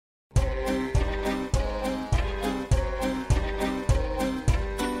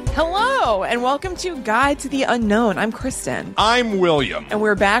Hello, and welcome to Guide to the Unknown. I'm Kristen. I'm William. And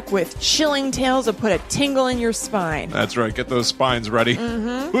we're back with chilling tales that put a tingle in your spine. That's right. Get those spines ready.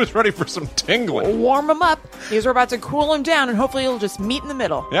 Who's ready for some tingling? Warm them up, because we're about to cool them down, and hopefully you'll just meet in the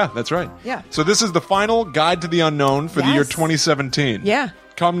middle. Yeah, that's right. Yeah. So this is the final Guide to the Unknown for the year 2017. Yeah.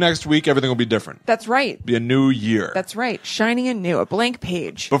 Come next week, everything will be different. That's right. Be a new year. That's right. Shining and new. A blank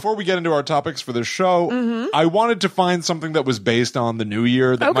page. Before we get into our topics for this show, I wanted to find something that was based on the new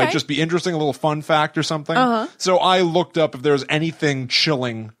year that might just be interesting, a little fun fact or something. So I looked up if there's anything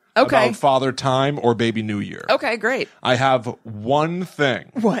chilling about Father Time or Baby New Year. Okay, great. I have one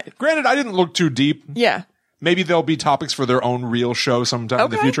thing. What? Granted, I didn't look too deep. Yeah. Maybe there'll be topics for their own real show sometime in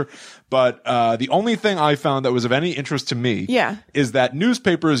the future. But the only thing I found that was of any interest to me is that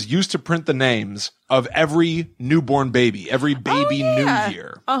newspapers used to print the names of every newborn baby, every baby New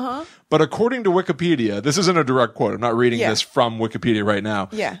Year. But according to Wikipedia, this isn't a direct quote. I'm not reading this from Wikipedia right now.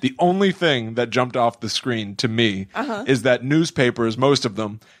 The only thing that jumped off the screen to me is that newspapers, most of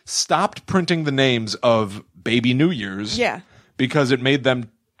them, stopped printing the names of baby New Years because it made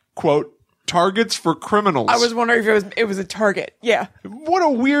them, quote, targets for criminals. I was wondering if it was a target. Yeah.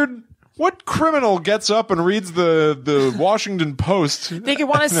 What criminal gets up and reads the Washington Post? They could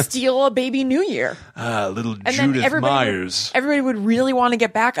want to steal a baby New Year. Little Judith Myers. Everybody would really want to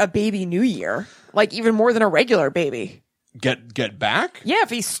get back a baby New Year. Like even more than a regular baby. Get back? Yeah, if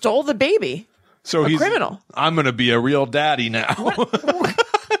he stole the baby. So he's criminal. I'm going to be a real daddy now.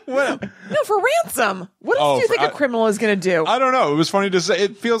 No, for ransom. What else do you think a criminal is going to do? I don't know. It was funny to say.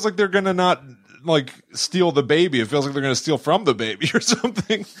 It feels like they're going to not like steal the baby. It feels like they're going to steal from the baby or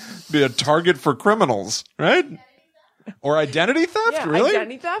something. Be a target for criminals, right? Or identity theft? Yeah, really?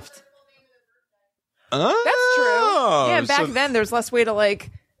 Identity theft? Oh, that's true. Yeah, back then there's less way to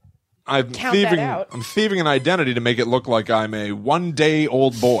count that out. I'm thieving an identity to make it look like I'm a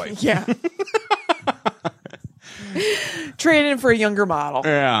one-day-old boy. Yeah. Trade in for a younger model.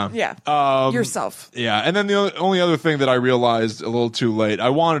 Yeah. Yeah. Yourself. Yeah. And then the only other thing that I realized a little too late, I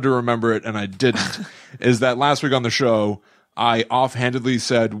wanted to remember it and I didn't, is that last week on the show, I offhandedly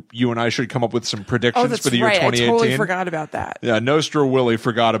said you and I should come up with some predictions for the year 2018. I totally forgot about that. Yeah. Nostro Willie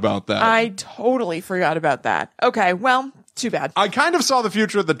forgot about that. I totally forgot about that. Okay. Well, too bad. I kind of saw the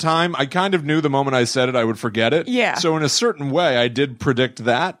future at the time. I kind of knew the moment I said it, I would forget it. Yeah. So in a certain way, I did predict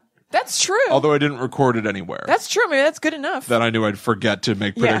that. That's true. Although I didn't record it anywhere. That's true. Maybe that's good enough. That I knew I'd forget to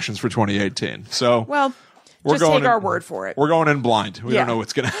make predictions for 2018. So, well, just take our word for it. We're going in blind. We don't know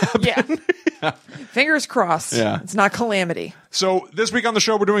what's going to happen. Yeah. Fingers crossed. Yeah. It's not calamity. So this week on the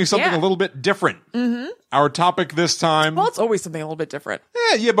show, we're doing something a little bit different. Our topic this time. Well, it's always something a little bit different.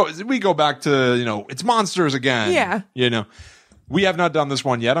 Yeah, but we go back to, it's monsters again. Yeah. We have not done this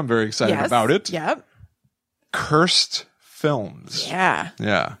one yet. I'm very excited about it. Yep. Cursed films. Yeah.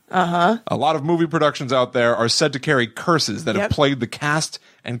 Yeah. A lot of movie productions out there are said to carry curses that have plagued the cast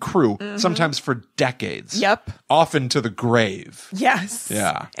and crew, sometimes for decades. Yep. Often to the grave. Yes.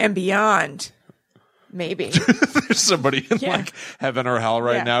 Yeah. And beyond. Maybe. There's somebody in heaven or hell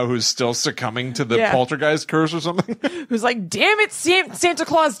right now who's still succumbing to the poltergeist curse or something. Who's like, damn it, Santa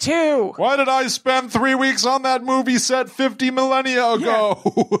Claus 2. Why did I spend 3 weeks on that movie set 50 millennia ago?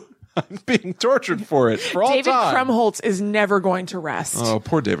 Yeah. I'm being tortured for it for all David time. David Krumholtz is never going to rest. Oh,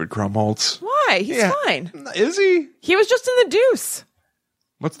 poor David Krumholtz. Why? He's fine. Is he? He was just in The Deuce.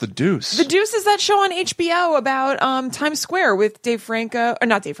 What's The Deuce? The Deuce is that show on HBO about Times Square with James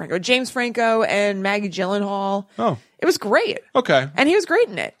Franco and Maggie Gyllenhaal. Oh. It was great. Okay. And he was great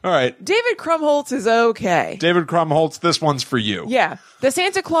in it. All right. David Krumholtz is okay. David Krumholtz, this one's for you. Yeah. The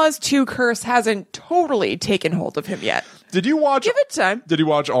Santa Claus 2 curse hasn't totally taken hold of him yet. Did you watch? Give it time. Did you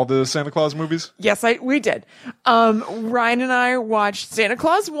watch all the Santa Claus movies? Yes, we did. Ryan and I watched Santa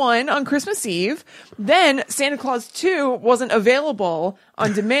Claus 1 on Christmas Eve. Then Santa Claus 2 wasn't available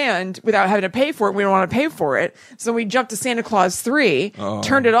on demand without having to pay for it. We don't want to pay for it. So we jumped to Santa Claus 3,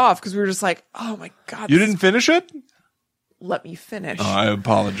 turned it off because we were just like, oh my God. You didn't finish it? Let me finish. Oh, I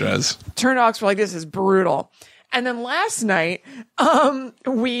apologize. Turned it off. We're like, this is brutal. And then last night,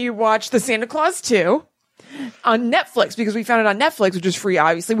 we watched the Santa Claus 2. On Netflix, because we found it on Netflix, which is free,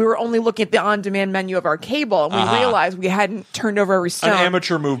 obviously. We were only looking at the on-demand menu of our cable, and we realized we hadn't turned over every stone. An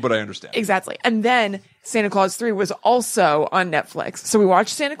amateur move, but I understand. Exactly. And then Santa Claus 3 was also on Netflix. So we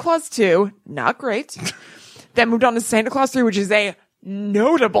watched Santa Claus 2, not great. Then moved on to Santa Claus 3, which is a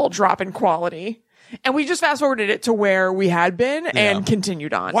notable drop in quality. And we just fast-forwarded it to where we had been and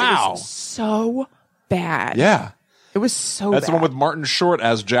continued on. Wow. It was so bad. Yeah. It was so That's bad. the one with Martin Short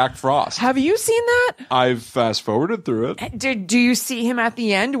as Jack Frost. Have you seen that? I've fast forwarded through it. Do you see him at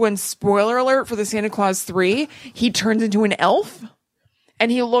the end when, spoiler alert for the Santa Claus 3, he turns into an elf?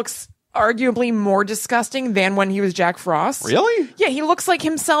 and he looks arguably more disgusting than when he was Jack Frost. Really? Yeah, he looks like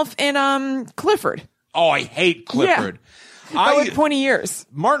himself in Clifford. Oh, I hate Clifford. Yeah. Like pointy ears.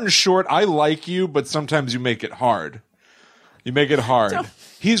 Martin Short, I like you, but sometimes you make it hard. You make it hard.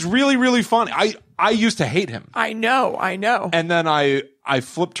 He's really, really funny. I used to hate him. I know. And then I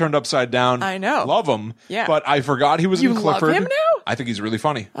turned upside down. I know. Love him. Yeah. But I forgot he was in Clifford. You love him now? I think he's really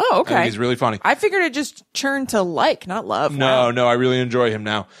funny. Oh, okay. I think he's really funny. I figured it just turned to like, not love. No, wow. no, I really enjoy him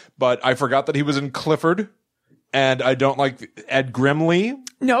now. But I forgot that he was in Clifford, and I don't like Ed Grimley.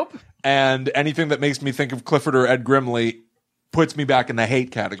 Nope. And anything that makes me think of Clifford or Ed Grimley puts me back in the hate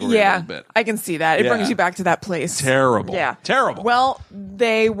category a little bit. I can see that. It brings you back to that place. Terrible. Yeah. Terrible. Well,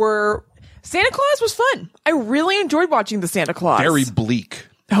 Santa Claus was fun. I really enjoyed watching the Santa Claus. Very bleak.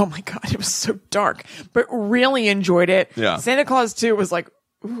 Oh my God, it was so dark, but really enjoyed it. Yeah. Santa Claus 2 was like,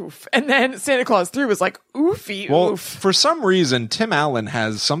 oof. And then Santa Claus 3 was like, oofy, well, oof. For some reason, Tim Allen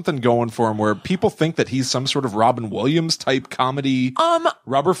has something going for him where people think that he's some sort of Robin Williams type comedy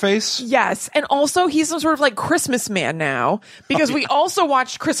rubber face. Yes. And also he's some sort of like Christmas man now because we also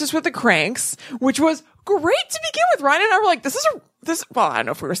watched Christmas with the Cranks, which was great to begin with. Ryan and I were like, well, I don't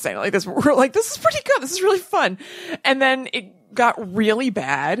know if we were saying it like this, but we were like, this is pretty good. This is really fun. And then it got really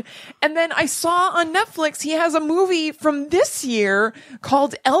bad. And then I saw on Netflix, he has a movie from this year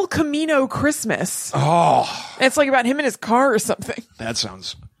called El Camino Christmas. Oh. And it's like about him in his car or something. That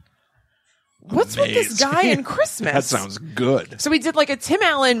sounds What's amazing. with this guy in Christmas? That sounds good. So we did like a Tim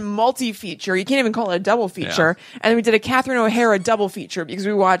Allen multi-feature. You can't even call it a double feature. Yeah. And then we did a Catherine O'Hara double feature because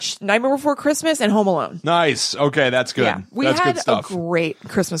we watched Nightmare Before Christmas and Home Alone. Nice. Okay, that's good. Yeah, we that's had good stuff. A great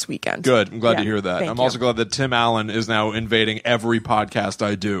Christmas weekend. Good. I'm glad to hear that. I'm also glad that Tim Allen is now invading every podcast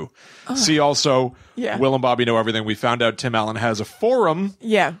I do. See also, Will and Bobby Know Everything. We found out Tim Allen has a forum,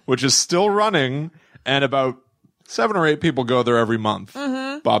 which is still running, and about 7 or 8 people go there every month.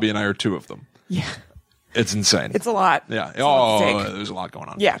 Mm-hmm. Bobby and I are 2 of them. Yeah. It's insane. It's a lot. Yeah. There's a lot going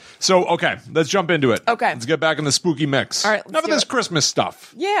on. Yeah. So, okay, let's jump into it. Okay. Let's get back in the spooky mix. All right. Enough of this Christmas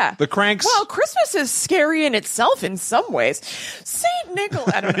stuff. Yeah. The Cranks. Well, Christmas is scary in itself in some ways. Saint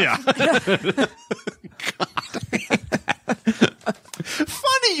Nicholas. I don't know.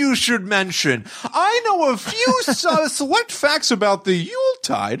 Funny you should mention. I know a few select facts about the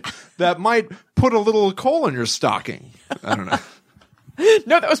Yuletide that might put a little coal in your stocking. I don't know.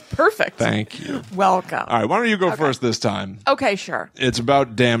 No, that was perfect. Thank you. Welcome. All right, why don't you go first this time? Okay, sure. It's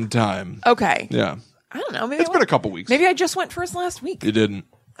about damn time. Okay. Yeah. I don't know. Maybe it's been a couple weeks. Maybe I just went first last week. You didn't.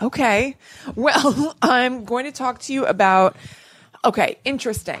 Okay. Well, I'm going to talk to you about,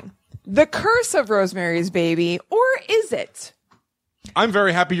 interesting. The Curse of Rosemary's Baby, or is it? I'm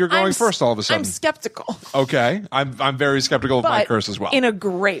very happy you're going first all of a sudden. I'm skeptical. Okay. I'm very skeptical of my curse as well. In a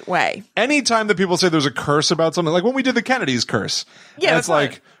great way. Anytime that people say there's a curse about something, like when we did the Kennedy's curse. Yeah. It's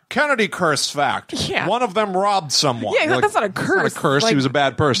like, Kennedy curse fact. Yeah. One of them robbed someone. Yeah, that's not a curse. That's not a curse. He was a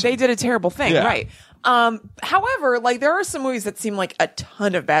bad person. They did a terrible thing. Yeah. Right. However, there are some movies that seem like a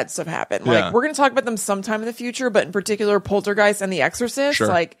ton of bad stuff happened. We're going to talk about them sometime in the future, but in particular, Poltergeist and The Exorcist.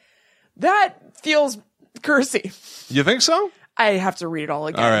 Sure. That feels cursy. You think so? I have to read it all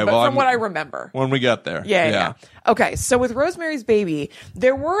again. All right, but from what I remember. When we get there. Yeah. Okay, so with Rosemary's Baby,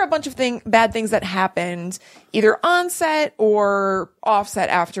 there were a bunch of bad things that happened either on set or off set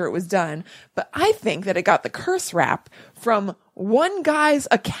after it was done. But I think that it got the curse rap from one guy's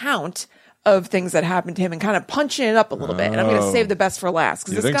account of things that happened to him and kind of punching it up a little bit. And I'm going to save the best for last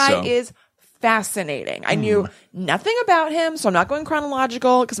because this guy is fascinating. I knew nothing about him, so I'm not going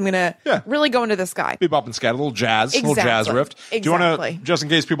chronological because I'm going to really go into this guy. Bebop and scat, a little jazz, little jazz riff. Exactly. Do you want to, just in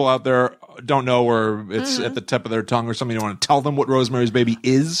case people out there don't know or it's at the tip of their tongue or something, you want to tell them what Rosemary's Baby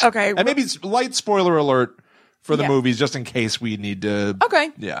is? Okay. And maybe light spoiler alert for the movies just in case we need to.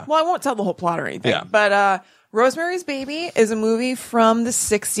 Okay. Yeah. Well, I won't tell the whole plot or anything. Yeah. But Rosemary's Baby is a movie from the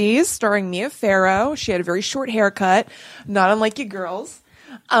 60s starring Mia Farrow. She had a very short haircut, not unlike you girls.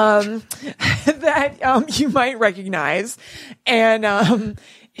 That you might recognize. And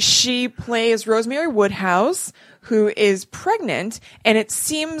she plays Rosemary Woodhouse, who is pregnant, and it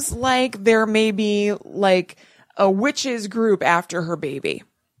seems like there may be a witches group after her baby.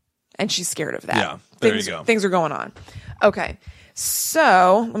 And she's scared of that. Yeah, there you go. Things are going on. Okay.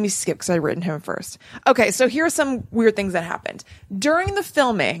 So let me skip because I've written him first. Okay, so here are some weird things that happened. During the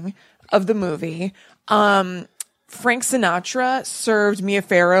filming of the movie, Frank Sinatra served Mia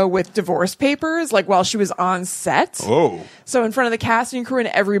Farrow with divorce papers, while she was on set. Oh. So in front of the casting crew and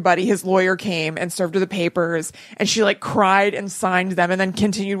everybody, his lawyer came and served her the papers, and she cried and signed them and then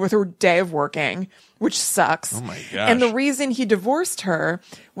continued with her day of working, which sucks. Oh my gosh. And the reason he divorced her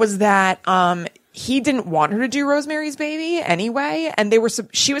was that, he didn't want her to do Rosemary's Baby anyway, and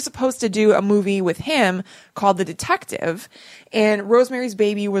she was supposed to do a movie with him called The Detective, and Rosemary's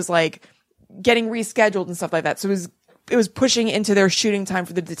Baby was like getting rescheduled and stuff like that. So it was pushing into their shooting time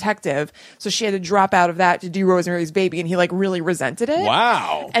for The Detective, so she had to drop out of that to do Rosemary's Baby, and he like really resented it.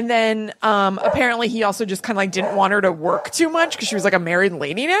 Wow. And then apparently he also just kind of like didn't want her to work too much because she was like a married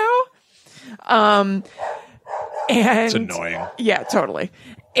lady now. And it's annoying. Yeah, totally.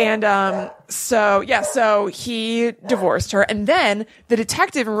 And so he divorced her, and then The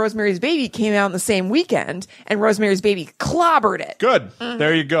Detective and Rosemary's Baby came out in the same weekend, and Rosemary's Baby clobbered it. Good. Mm-hmm.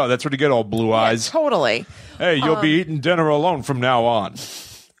 There you go. That's what you get, all blue eyes. Totally. Hey, you'll be eating dinner alone from now on.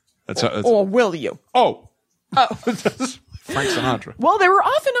 Or will you? Oh. Frank Sinatra. Well, they were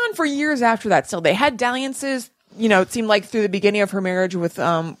off and on for years after that. Still, they had dalliances. You know, it seemed like through the beginning of her marriage with Woody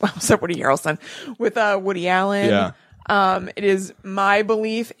Harrelson, with Woody Allen. Yeah. It is my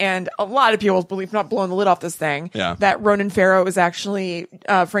belief and a lot of people's belief, not blowing the lid off this thing, that Ronan Farrow is actually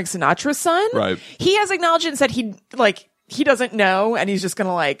Frank Sinatra's son. Right. He has acknowledged it and said he doesn't know, and he's just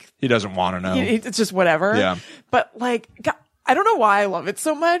gonna he doesn't want to know. It's just whatever. Yeah. But God, I don't know why I love it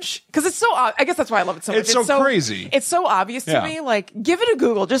so much, because it's so. I guess that's why I love it so much. It's so crazy. It's so obvious to me. Like, give it a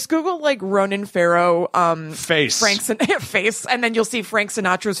Google. Just Google like Ronan Farrow face, face, and then you'll see Frank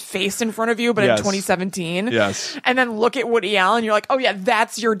Sinatra's face in front of you, but in 2017. Yes. And then look at Woody Allen. You're like, oh yeah,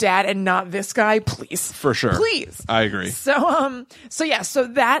 that's your dad, and not this guy. Please, for sure. Please, I agree. So so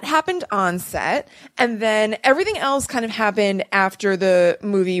that happened on set, and then everything else kind of happened after the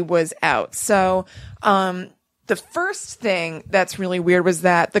movie was out. So the first thing that's really weird was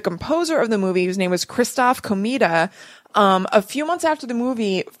that the composer of the movie, whose name was Christoph Komeda, a few months after the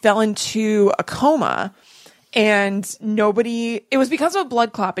movie fell into a coma, and it was because of a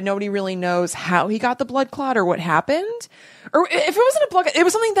blood clot, but nobody really knows how he got the blood clot or what happened. Or if it wasn't a blood clot, it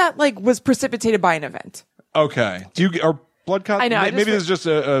was something that like was precipitated by an event. Okay. Are blood clots? I know. Maybe there's just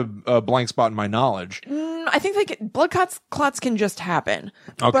a blank spot in my knowledge. I think blood clots can just happen.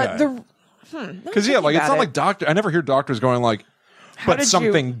 Okay. But because it's not like I never hear doctors going like, but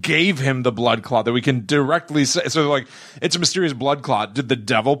something gave him the blood clot that we can directly say. So like, it's a mysterious blood clot. Did the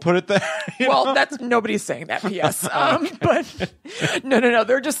devil put it there? Well, that's nobody's saying that. P.S. But no.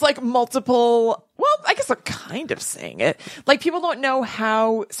 They're just like multiple. Well, I guess they're kind of saying it. Like people don't know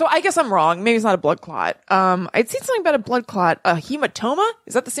how. So I guess I'm wrong. Maybe it's not a blood clot. I'd seen something about a blood clot. A hematoma?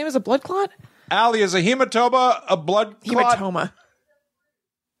 Is that the same as a blood clot? Allie, is a hematoma a blood clot? Hematoma.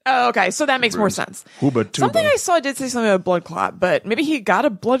 Oh, okay. So that makes more sense. Something I saw did say something about a blood clot, but maybe he got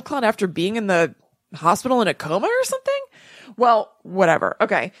a blood clot after being in the hospital in a coma or something? Well, whatever.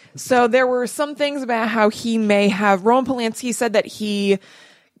 Okay. So there were some things about how he may have, Roman Polanski said that he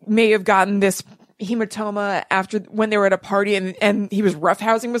may have gotten this hematoma after when they were at a party and he was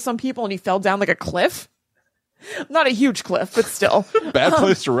roughhousing with some people and he fell down like a cliff. Not a huge cliff, but still. Bad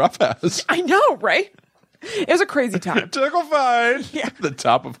place to roughhouse. I know, right? It was a crazy time. Tickle fine. Yeah. The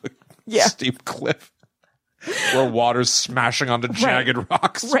top of a steep cliff where water's smashing onto jagged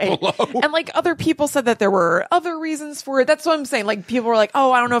rocks below. And like other people said that there were other reasons for it. That's what I'm saying. Like people were like,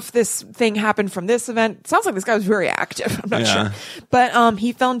 oh, I don't know if this thing happened from this event. Sounds like this guy was very active. I'm not sure. But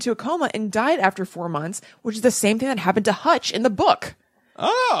he fell into a coma and died after 4 months, which is the same thing that happened to Hutch in the book.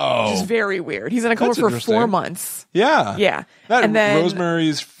 Oh. Which is very weird. He's in a coma for 4 months. Yeah. Yeah. And then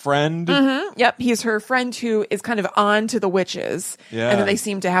Rosemary's friend. Mm-hmm, yep. He's her friend who is kind of on to the witches. Yeah. And then they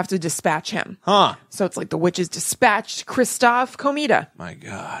seem to have to dispatch him. Huh. So it's like the witches dispatched Christoph Komeda. My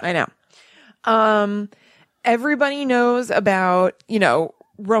God. I know. Everybody knows about,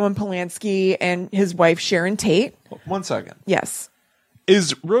 Roman Polanski and his wife Sharon Tate. 1 second. Yes.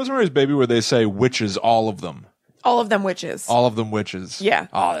 Is Rosemary's Baby where they say witches, all of them? All of them witches. All of them witches. Yeah.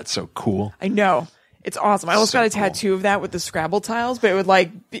 Oh, that's so cool. I know. It's awesome. I almost got a tattoo of that with the Scrabble tiles, but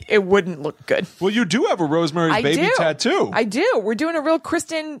it wouldn't look good. Well, you do have a Rosemary's Baby tattoo. I do. We're doing a real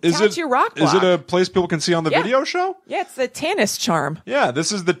Kristen tattoo rock block. Is it a place people can see on the video show? Yeah, it's the Tannis charm. Yeah,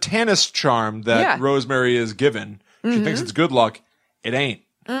 this is the Tannis charm that Rosemary is given. She thinks it's good luck. It ain't.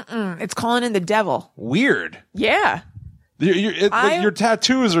 It's calling in the devil. Weird. Yeah. Your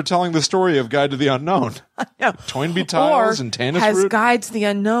tattoos are telling the story of Guide to the Unknown. I know. Toynbee tiles and Tannis has root. Guide to the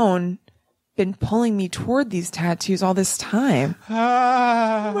Unknown been pulling me toward these tattoos all this time? All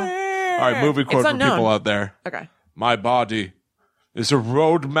right, movie quote for people out there. Okay. My body is a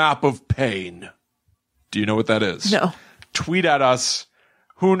road map of pain. Do you know what that is? No. Tweet at us.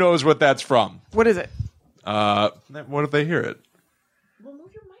 Who knows what that's from? What is it? What if they hear it? Well,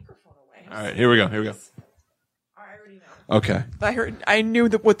 move your microphone away. All right, here we go. Okay. I knew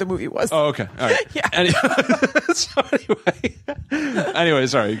what the movie was. Oh, okay. All right. Yeah. Anyway,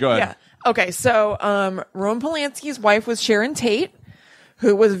 sorry. Go ahead. Okay, so Roman Polanski's wife was Sharon Tate,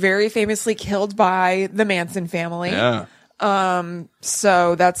 who was very famously killed by the Manson family. Yeah.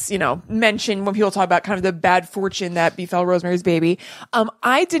 So that's, mentioned when people talk about kind of the bad fortune that befell Rosemary's Baby.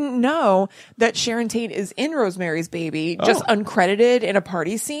 I didn't know that Sharon Tate is in Rosemary's Baby, just uncredited in a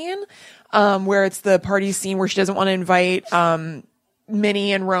party scene, where it's the party scene where she doesn't want to invite,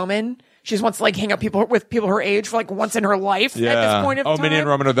 Minnie and Roman. She just wants to hang out with people her age for once in her life at this point of time. Minnie and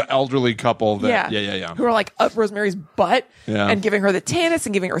Roman are the elderly couple that, who are up Rosemary's butt and giving her the tennis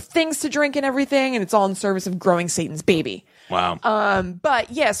and giving her things to drink and everything. And it's all in service of growing Satan's baby. Wow. But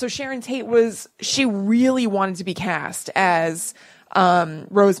yeah, so Sharon Tate she really wanted to be cast as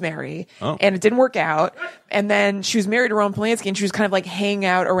Rosemary, and it didn't work out. And then she was married to Roman Polanski, and she was kind of hanging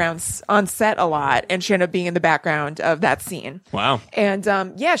out on set a lot, and she ended up being in the background of that scene. Wow. And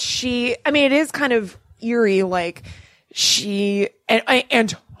it is kind of eerie,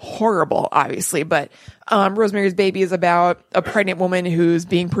 and horrible, obviously, but Rosemary's Baby is about a pregnant woman who's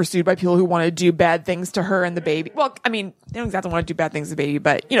being pursued by people who want to do bad things to her and the baby. Well, they don't exactly want to do bad things to the baby,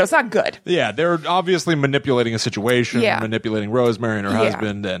 but, it's not good. Yeah, they're obviously manipulating a situation, manipulating Rosemary and her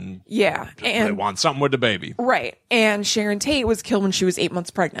husband, and they want something with the baby. Right. And Sharon Tate was killed when she was 8 months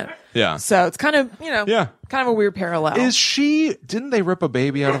pregnant. Yeah. So it's kind of, kind of a weird parallel. Didn't they rip a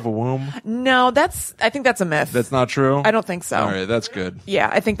baby out of a womb? No, I think that's a myth. That's not true? I don't think so. All right, that's good. Yeah,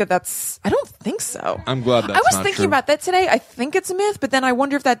 I think I don't think so. I'm glad that's I was not thinking true. about that today. I think it's a myth, but then I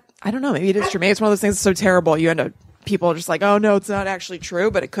wonder if I don't know, maybe it is true. Maybe it's one of those things that's so terrible you end up, people are just oh no, it's not actually true,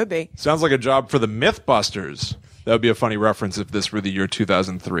 but it could be. Sounds like a job for the Mythbusters. That would be a funny reference if this were the year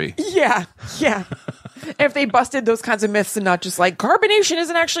 2003. Yeah. If they busted those kinds of myths and not just carbonation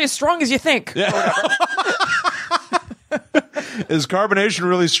isn't actually as strong as you think. Yeah. Is carbonation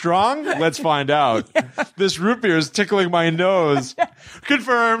really strong? Let's find out. Yeah. This root beer is tickling my nose.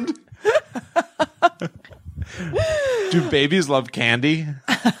 Confirmed. Do babies love candy?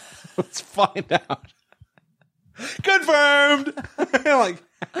 Let's find out. Confirmed.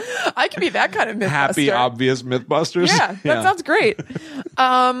 I could be that kind of mythbuster. Happy, obvious Mythbusters. Yeah, that sounds great.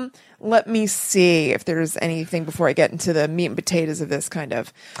 Let me see if there's anything before I get into the meat and potatoes of this kind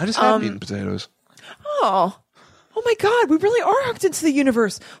of. I just had meat and potatoes. Oh my God, we really are hooked into the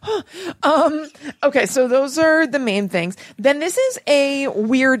universe. Okay, so those are the main things. Then this is a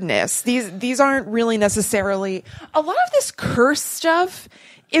weirdness. These aren't really necessarily a lot of this curse stuff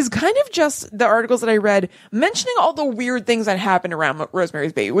is kind of just the articles that I read mentioning all the weird things that happened around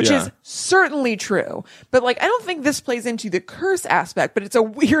Rosemary's Baby, which is certainly true. But I don't think this plays into the curse aspect, but it's a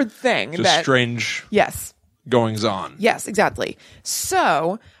weird thing. Just strange goings on. Yes, exactly.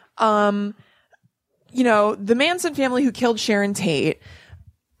 So, the Manson family who killed Sharon Tate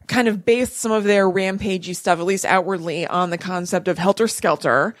kind of based some of their rampagey stuff, at least outwardly, on the concept of Helter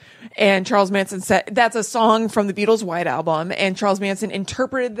Skelter. And Charles Manson said that's a song from the Beatles' White Album. And Charles Manson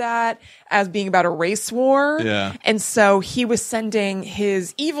interpreted that as being about a race war. Yeah. And so he was sending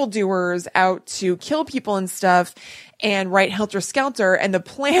his evildoers out to kill people and stuff and write Helter Skelter. And the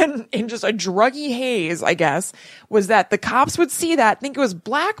plan, in just a druggy haze, I guess, was that the cops would see that, think it was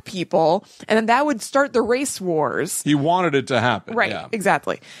black people, and then that would start the race wars. He wanted it to happen. Right,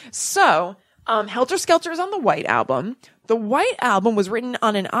 exactly. So, Helter Skelter is on the White Album. The White Album was written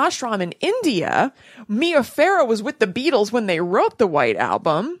on an ashram in India. Mia Farrow was with the Beatles when they wrote the White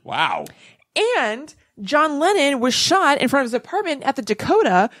Album. Wow. And John Lennon was shot in front of his apartment at the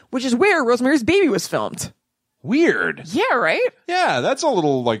Dakota, which is where Rosemary's Baby was filmed. Weird. Yeah, right? Yeah, that's a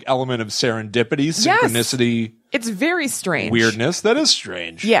little element of serendipity, synchronicity. Yes. It's very strange. Weirdness. That is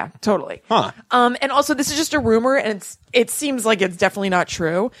strange. Yeah, totally. Huh. And also this is just a rumor, and it seems like it's definitely not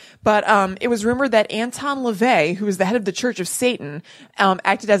true, but it was rumored that Anton LaVey, who was the head of the Church of Satan,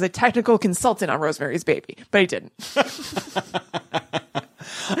 acted as a technical consultant on Rosemary's Baby, but he didn't.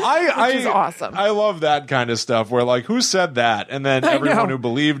 Which is awesome. I love that kind of stuff where who said that? And then everyone who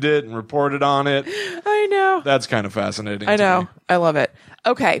believed it and reported on it. I know. That's kind of fascinating. I know. Me. I love it.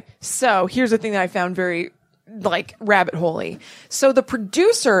 Okay. So here's the thing that I found very rabbit holey. So the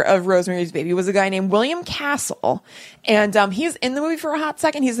producer of Rosemary's Baby was a guy named William Castle. And he's in the movie for a hot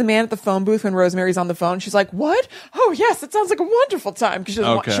second. He's the man at the phone booth when Rosemary's on the phone. She's like, what? Oh, yes, it sounds like a wonderful time. Because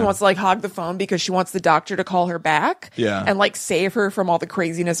she wants to hog the phone because she wants the doctor to call her back. Yeah. And save her from all the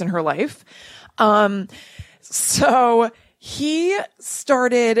craziness in her life. So he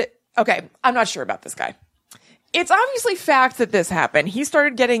started, okay, I'm not sure about this guy. It's obviously fact that this happened. He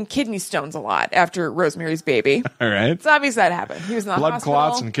started getting kidney stones a lot after Rosemary's Baby. All right. It's obvious that happened. He was in the blood hospital.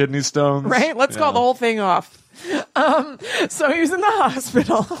 clots and kidney stones. Right? Let's call the whole thing off. So he was in the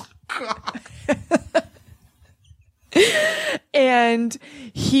hospital. And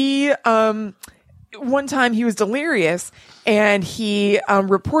he, one time he was delirious and he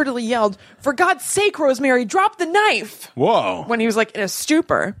reportedly yelled, "For God's sake, Rosemary, drop the knife." Whoa. When he was like in a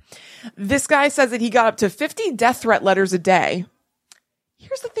stupor. This guy says that he got up to 50 death threat letters a day.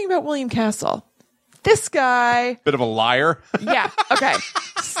 Here's the thing about William Castle. This guy. Bit of a liar. Yeah. Okay.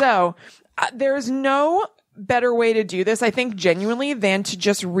 So there's no better way to do this, I think, genuinely, than to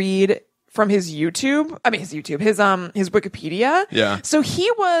just read from his YouTube. I mean, his Wikipedia. Yeah. So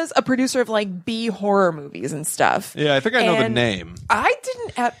he was a producer of like B horror movies and stuff. Yeah, I think I know the name. I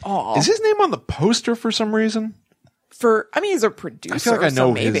didn't at all. Is his name on the poster for some reason? He's a producer. I feel like I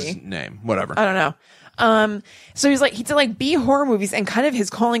know maybe. his name. Whatever. I don't know. So he did like B horror movies, and kind of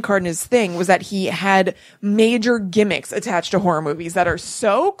his calling card and his thing was that he had major gimmicks attached to horror movies that are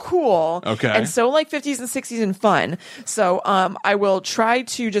so cool. Okay. And so like 50s and 60s and fun. So, I will try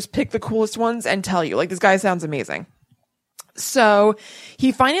to just pick the coolest ones and tell you, like, this guy sounds amazing. So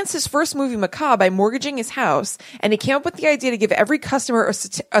he financed his first movie, Macabre, by mortgaging his house, and he came up with the idea to give every customer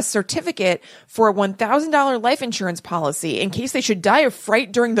a certificate for a $1,000 life insurance policy in case they should die of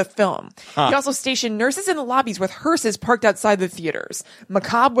fright during the film. He also stationed nurses in the lobbies with hearses parked outside the theaters.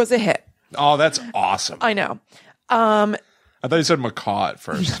 Macabre was a hit. Oh, that's awesome. I know. I thought you said macaw at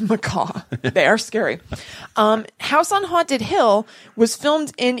first. Macaw. They are scary. House on Haunted Hill was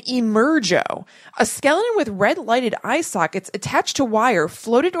filmed in Emergo. A skeleton with red lighted eye sockets attached to wire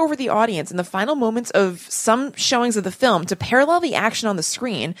floated over the audience in the final moments of some showings of the film to parallel the action on the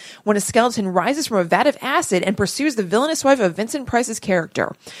screen when a skeleton rises from a vat of acid and pursues the villainous wife of Vincent Price's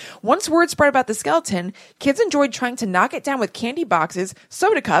character. Once word spread about the skeleton, kids enjoyed trying to knock it down with candy boxes,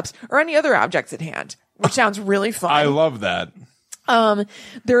 soda cups, or any other objects at hand. Which sounds really fun. I love that.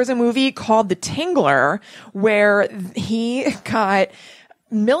 There is a movie called The Tingler where he got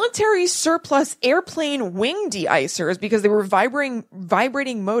military surplus airplane wing de-icers because they were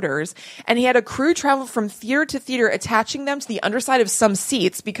vibrating motors, and he had a crew travel from theater to theater attaching them to the underside of some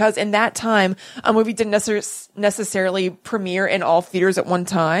seats because in that time a movie didn't necessarily premiere in all theaters at one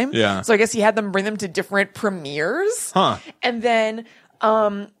time. Yeah. So I guess he had them bring them to different premieres. Huh. And then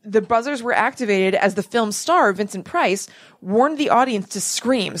the buzzers were activated as the film's star, Vincent Price, warned the audience to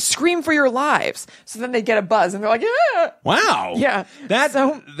scream for your lives. So then they get a buzz and they're like, yeah. Wow. Yeah.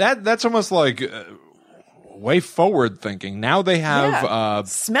 That's almost like way forward thinking. Now they have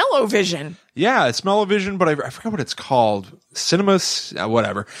smell-o-vision. Yeah, smell-o-vision, but I forgot what it's called. Cinemas,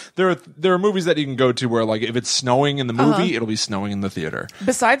 whatever. There are movies that you can go to where like if it's snowing in the movie, it'll be snowing in the theater.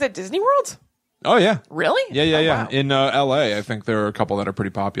 Besides at Disney World? Oh, yeah. Really? Yeah. Wow. In LA, I think there are a couple that are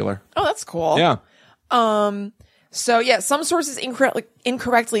pretty popular. Oh, that's cool. Yeah. So yeah, some sources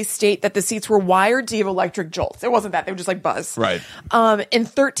incorrectly state that the seats were wired to give electric jolts. It wasn't that. They were just like buzz. Right. In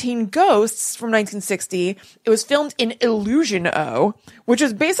 13 Ghosts from 1960, it was filmed in Illusion-O, which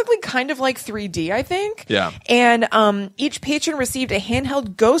is basically kind of like 3D, I think. Yeah. And each patron received a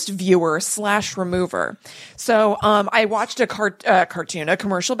handheld ghost viewer / remover. So I watched a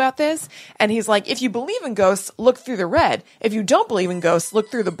commercial about this, and he's like, if you believe in ghosts, look through the red. If you don't believe in ghosts, look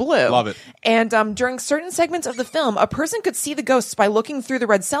through the blue. Love it. And during certain segments of the film, a person could see the ghosts by looking through the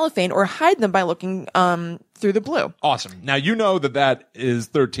red cellophane or hide them by looking through the blue. Awesome. Now, you know that is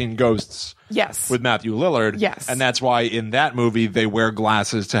 13 Ghosts. Yes. With Matthew Lillard. Yes. And that's why in that movie they wear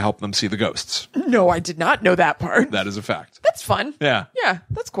glasses to help them see the ghosts. No, I did not know that part. That is a fact. That's fun. Yeah. Yeah,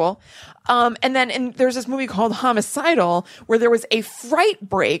 that's cool. And then there's this movie called Homicidal where there was a fright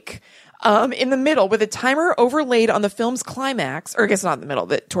break in the middle with a timer overlaid on the film's climax, or I guess not in the middle,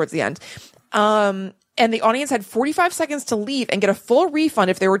 but towards the end. And the audience had 45 seconds to leave and get a full refund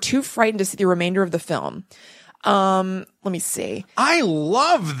if they were too frightened to see the remainder of the film. Let me see. I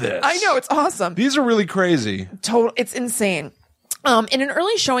love this. I know, it's awesome. These are really crazy. It's insane. In an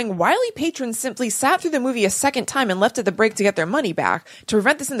early showing, wily patrons simply sat through the movie a second time and left at the break to get their money back. To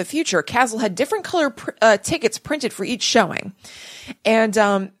prevent this in the future, Castle had different color tickets printed for each showing.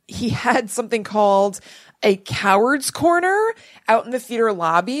 And he had something called a coward's corner out in the theater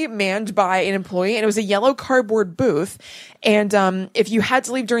lobby manned by an employee, and it was a yellow cardboard booth. And if you had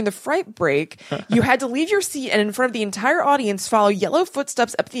to leave during the fright break, you had to leave your seat and in front of the entire audience follow yellow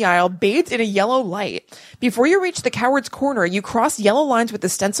footsteps up the aisle bathed in a yellow light. Before you reach the coward's corner, you cross yellow lines with the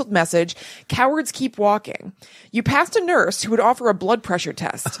stenciled message, "Cowards keep walking." You passed a nurse who would offer a blood pressure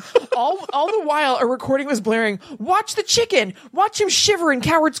test. all the while a recording was blaring, "Watch the chicken! Watch him shiver in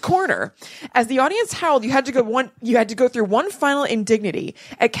Coward's Corner." As the audience howled, you had to go through one final indignity.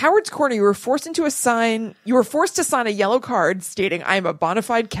 At Coward's Corner, you were forced to sign a yellow card stating, "I am a bona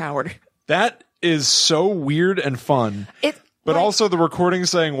fide coward." That is so weird and fun. But also the recording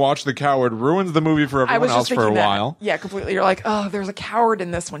saying "Watch the Coward" ruins the movie for everyone else for a while. Yeah, completely. You're like, oh, there's a coward in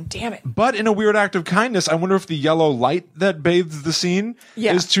this one. Damn it. But in a weird act of kindness, I wonder if the yellow light that bathes the scene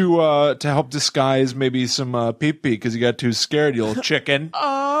is to help disguise maybe some pee-pee because you got too scared, you little chicken.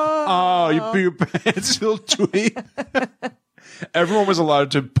 You pee your pants, you little twee. Everyone was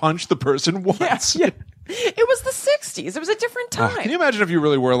allowed to punch the person once. Yeah. It was the 60s. It was a different time. Can you imagine if you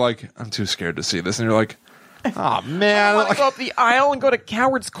really were like, I'm too scared to see this, and you're like, oh, man. I want to go up the aisle and go to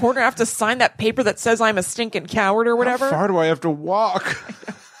Coward's Corner. I have to sign that paper that says I'm a stinking coward or whatever. How far do I have to walk?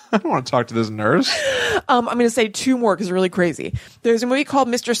 I don't want to talk to this nurse. I'm going to say two more because they're really crazy. There's a movie called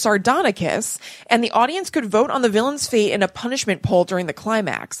Mr. Sardonicus, and the audience could vote on the villain's fate in a punishment poll during the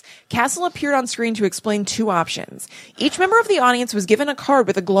climax. Castle appeared on screen to explain two options. Each member of the audience was given a card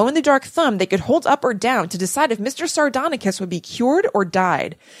with a glow-in-the-dark thumb they could hold up or down to decide if Mr. Sardonicus would be cured or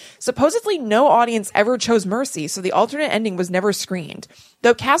died. Supposedly, no audience ever chose mercy, so the alternate ending was never screened.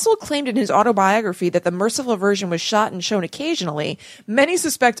 Though Castle claimed in his autobiography that the merciful version was shot and shown occasionally, many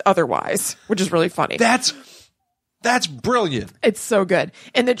suspect otherwise, which is really funny. That's brilliant. It's so good.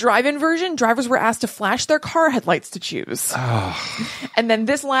 In the drive-in version, drivers were asked to flash their car headlights to choose. Oh. And then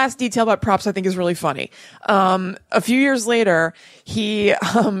this last detail about props I think is really funny. A few years later, he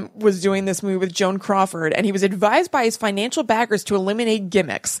was doing this movie with Joan Crawford, and he was advised by his financial backers to eliminate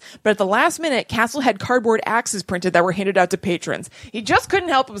gimmicks. But at the last minute, Castle had cardboard axes printed that were handed out to patrons. He just couldn't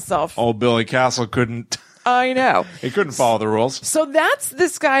help himself. Oh, Billy Castle couldn't... I know. He couldn't follow the rules. So that's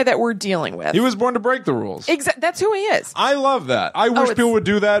this guy that we're dealing with. He was born to break the rules. That's who he is. I love that. I wish people would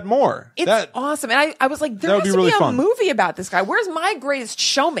do that more. It's awesome. And I was like, there has to be a movie about this guy. Where's My Greatest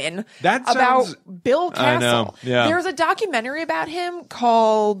Showman about Bill Castle? I know. Yeah. There's a documentary about him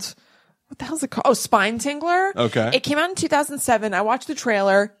called, what the hell's it called? Oh, Spine Tingler. Okay. It came out in 2007. I watched the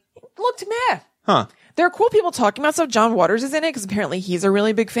trailer. It looked meh. Huh. There are cool people talking about stuff. John Waters is in it because apparently he's a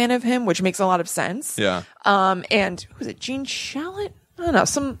really big fan of him, which makes a lot of sense. Yeah. And who's it? Gene Shalit? I don't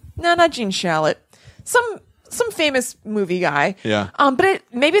know. Not Gene Shalit. Some famous movie guy. Yeah. But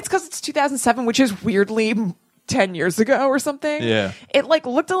maybe it's because it's 2007, which is weirdly 10 years ago or something. Yeah. It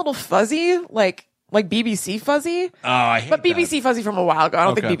looked a little fuzzy, like BBC fuzzy. Oh, I hate But BBC that. fuzzy from a while ago. I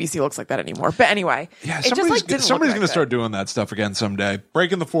don't think BBC looks like that anymore. But anyway. Yeah, somebody's going to start doing that stuff again someday.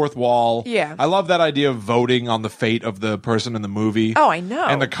 Breaking the fourth wall. Yeah. I love that idea of voting on the fate of the person in the movie. Oh, I know.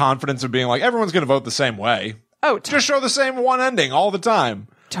 And the confidence of being like, everyone's going to vote the same way. Oh, just show the same one ending all the time.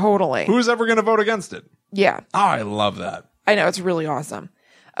 Totally. Who's ever going to vote against it? Yeah. Oh, I love that. I know. It's really awesome.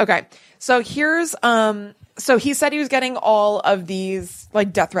 Okay. So here's, so he said he was getting all of these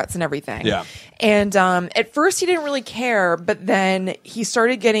death threats and everything. Yeah. And at first he didn't really care, but then he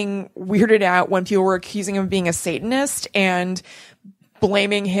started getting weirded out when people were accusing him of being a Satanist and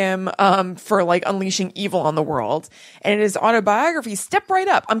blaming him for unleashing evil on the world. And in his autobiography, Step Right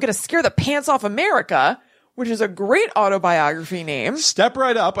Up, I'm going to scare the pants off America, which is a great autobiography name. Step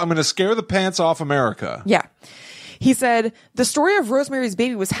Right Up, I'm going to scare the pants off America. Yeah. He said, the story of Rosemary's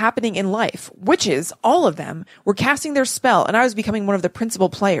Baby was happening in life. Witches, all of them, were casting their spell, and I was becoming one of the principal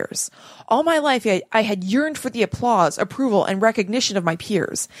players. All my life, I had yearned for the applause, approval, and recognition of my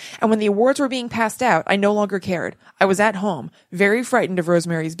peers. And when the awards were being passed out, I no longer cared. I was at home, very frightened of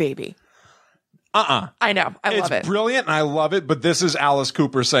Rosemary's Baby. I know. I love it. It's brilliant, and I love it, but this is Alice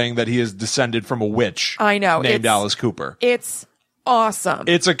Cooper saying that he is descended from a witch. I know. Named Alice Cooper. It's awesome.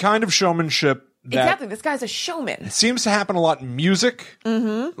 It's a kind of showmanship. Exactly. This guy's a showman. It seems to happen a lot in music.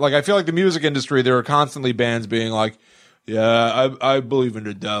 Mm-hmm. I feel like the music industry, there are constantly bands being like, yeah, I believe in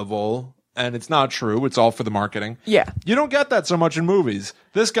the devil. And it's not true. It's all for the marketing. Yeah. You don't get that so much in movies.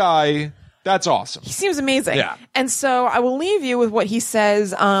 This guy, that's awesome. He seems amazing. Yeah. And so I will leave you with what he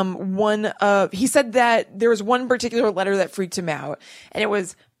says. He said that there was one particular letter that freaked him out, and it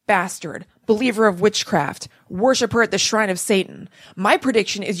was, bastard, believer of witchcraft, worshiper at the shrine of Satan. My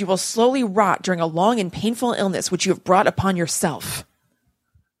prediction is you will slowly rot during a long and painful illness which you have brought upon yourself.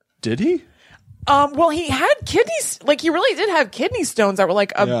 Did he? Well, he had kidneys, he really did have kidney stones that were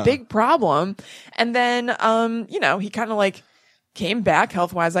a big problem. And then, he kind of came back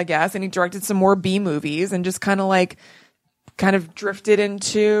health-wise, I guess, and he directed some more B movies and just kind of drifted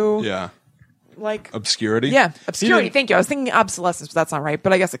into obscurity. Yeah, obscurity. Thank you. I was thinking obsolescence, but that's not right.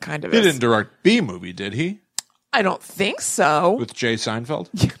 But I guess it kind of is. He didn't direct B movie, did he? I don't think so. With Jay Seinfeld?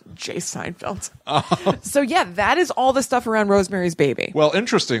 Jay Seinfeld. So yeah, that is all the stuff around Rosemary's Baby. Well,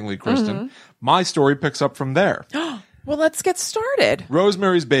 interestingly, Kristen, my story picks up from there. Well, let's get started.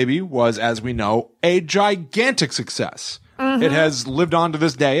 Rosemary's Baby was, as we know, a gigantic success. It has lived on to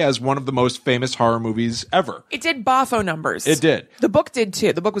this day as one of the most famous horror movies ever. It did boffo numbers. It did. The book did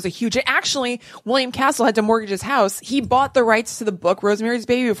too. The book was a huge. Actually, William Castle had to mortgage his house. He bought the rights to the book Rosemary's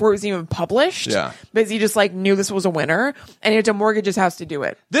Baby before it was even published. Yeah, because he just like knew this was a winner, and he had to mortgage his house to do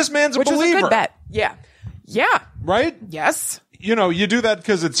it. This man's a believer. Which was a good bet. Yeah. Yeah. Right? Yes. You know, you do that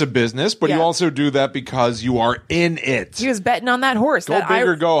because it's a business, but you also do that because you are in it. He was betting on that horse. Go big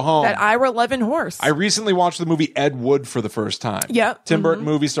or go home. That Ira Levin horse. I recently watched the movie Ed Wood for the first time. Yep. Tim Burton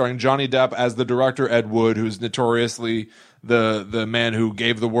movie starring Johnny Depp as the director Ed Wood, who's notoriously the man who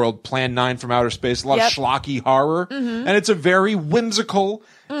gave the world Plan 9 from Outer Space. A lot of schlocky horror. And it's a very whimsical,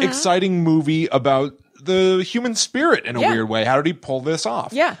 exciting movie about the human spirit in a weird way. How did he pull this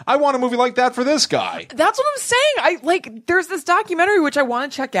off? Yeah. I want a movie like that for this guy. That's what I'm saying. There's this documentary which I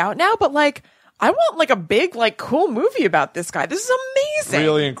want to check out now, but I want a big, cool movie about this guy. This is amazing.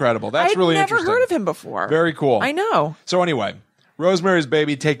 Really incredible. That's really interesting. I've never heard of him before. Very cool. I know. So anyway, Rosemary's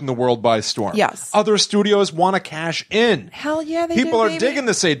Baby taking the world by storm. Yes. Other studios want to cash in. Hell yeah, they People do, are baby. digging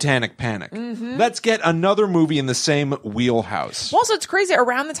the satanic panic. Let's get another movie in the same wheelhouse. Also, it's crazy.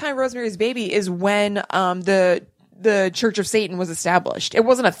 Around the time Rosemary's Baby is when the Church of Satan was established. It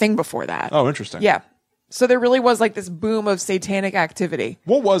wasn't a thing before that. Oh, interesting. Yeah. So there really was this boom of satanic activity.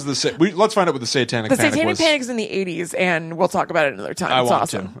 What was let's find out what the satanic panic was. The satanic panic is in the 80s, and we'll talk about it another time. It's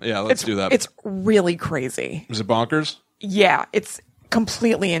awesome. Yeah, let's do that. It's really crazy. Is it bonkers? Yeah, it's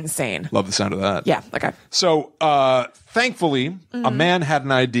completely insane. Love the sound of that. Yeah, okay. So, thankfully, a man had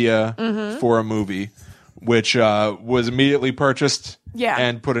an idea for a movie, which was immediately purchased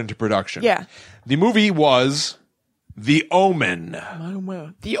and put into production. Yeah. The movie was The Omen.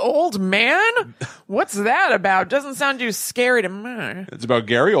 The Old Man? What's that about? Doesn't sound too scary to me. It's about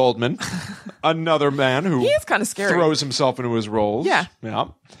Gary Oldman, another man who he is kind of scary. Throws himself into his roles. Yeah.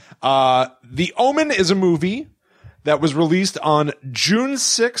 The Omen is a movie that was released on June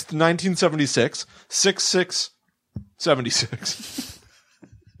 6th, 1976. 6/6/76.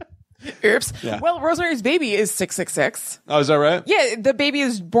 Oops. Yeah. Well, Rosemary's Baby is 666. Oh, is that right? Yeah, the baby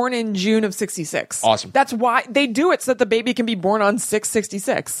is born in June of 66. Awesome. That's why they do it so that the baby can be born on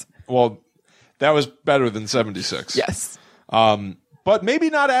 666. Well, that was better than 76. Yes. But maybe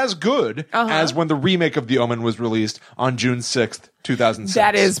not as good as when the remake of The Omen was released on June 6th, 2006.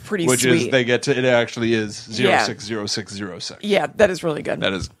 That is pretty which sweet. It actually is 060606. Yeah, that is really good.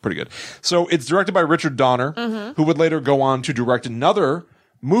 That is pretty good. So it's directed by Richard Donner, who would later go on to direct another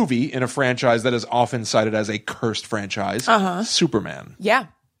movie in a franchise that is often cited as a cursed franchise, Superman. Yeah.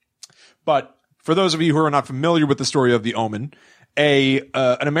 But for those of you who are not familiar with the story of The Omen,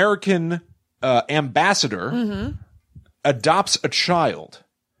 an American ambassador adopts a child.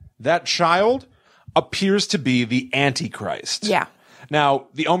 That child appears to be the Antichrist. Yeah. Now,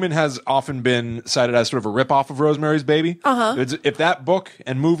 The Omen has often been cited as sort of a ripoff of Rosemary's Baby. If that book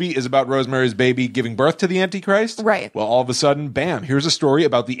and movie is about Rosemary's Baby giving birth to the Antichrist, right? Well, all of a sudden, bam, here's a story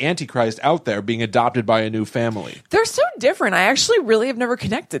about the Antichrist out there being adopted by a new family. They're so different. I actually really have never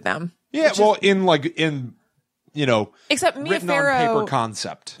connected them. Yeah, well, except Mia written Farrow, on paper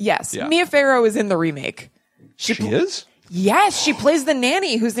concept. Yes. Yeah. Mia Farrow is in the remake. She is? Yes, she plays the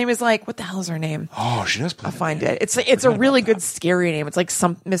nanny whose name is what the hell is her name? Oh, she does play. I'll find it. It's a really good scary name. It's like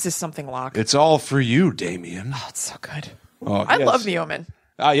Mrs. Something Locke. It's all for you, Damien. Oh, it's so good. Oh, I love The Omen.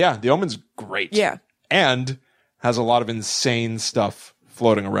 Yeah, The Omen's great. Yeah. And has a lot of insane stuff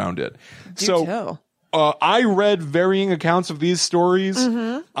floating around it. Too. I read varying accounts of these stories.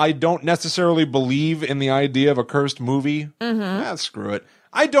 I don't necessarily believe in the idea of a cursed movie. Screw it.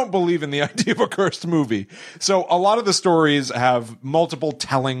 I don't believe in the idea of a cursed movie. So a lot of the stories have multiple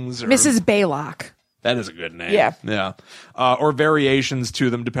tellings. Mrs. Baylock. That is a good name. Yeah. Yeah. Or variations to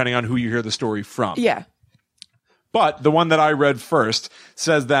them depending on who you hear the story from. Yeah. But the one that I read first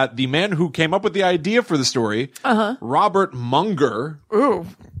says that the man who came up with the idea for the story, Robert Munger. Ooh,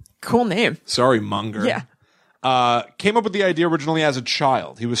 cool name. Sorry, Munger. Yeah. Came up with the idea originally as a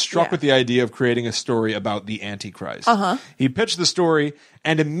child. He was struck with the idea of creating a story about the Antichrist. He pitched the story,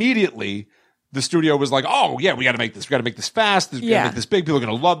 and immediately the studio was like, "Oh yeah, we got to make this. We got to make this fast. We got to make this big. People are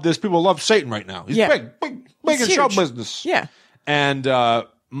going to love this. People love Satan right now. He's big in show business." Yeah. And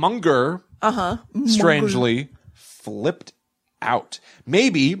Munger, strangely, flipped out.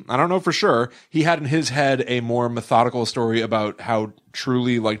 Maybe, I don't know for sure, he had in his head a more methodical story about how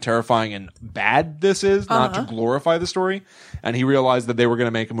truly terrifying and bad this is, not to glorify the story. And he realized that they were going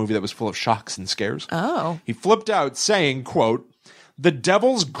to make a movie that was full of shocks and scares. Oh. He flipped out saying, quote, "The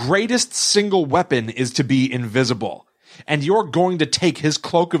devil's greatest single weapon is to be invisible. And you're going to take his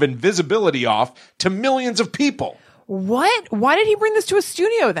cloak of invisibility off to millions of people." What? Why did he bring this to a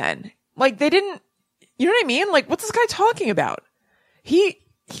studio then? They didn't... You know what I mean? Like, what's this guy talking about? He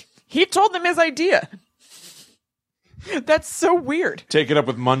told them his idea. That's so weird. Take it up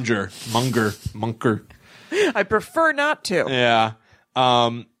with Munker. I prefer not to. Yeah.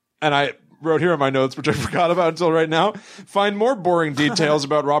 And I wrote here in my notes, which I forgot about until right now. Find more boring details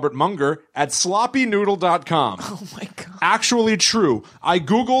about Robert Munger at sloppynoodle.com. Oh my God. Actually true. I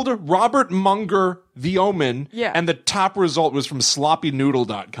Googled Robert Munger, The Omen, and the top result was from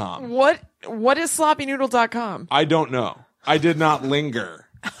sloppynoodle.com. What is sloppynoodle.com? I don't know. I did not linger.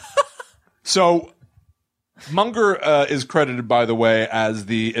 So Munger is credited, by the way, as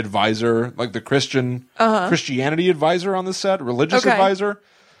the advisor, like the Christianity advisor on the set, religious advisor.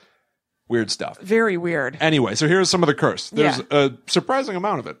 Weird stuff. Very weird. Anyway, so here's some of the curse. There's a surprising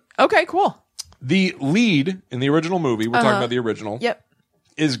amount of it. Okay, cool. The lead in the original movie, we're talking about the original,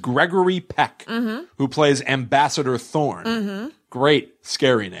 is Gregory Peck, who plays Ambassador Thorne. Great,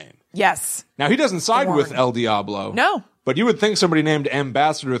 scary name. Yes. Now, he doesn't side with El Diablo. No. But you would think somebody named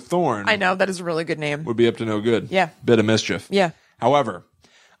Ambassador Thorne. I know, that is a really good name. Would be up to no good. Yeah. Bit of mischief. Yeah. However,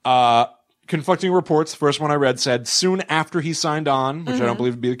 conflicting reports. First one I read said soon after he signed on, which I don't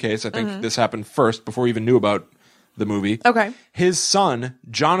believe would be the case. I think this happened first before he even knew about the movie. Okay. His son,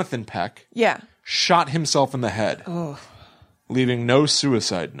 Jonathan Peck, shot himself in the head, leaving no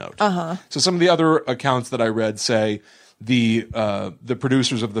suicide note. So some of the other accounts that I read say the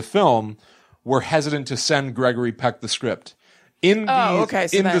producers of the film were hesitant to send Gregory Peck the script. In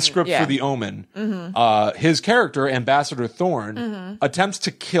the script for The Omen, his character, Ambassador Thorne, attempts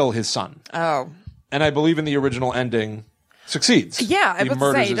to kill his son. Oh. And I believe in the original ending succeeds. Yeah, I was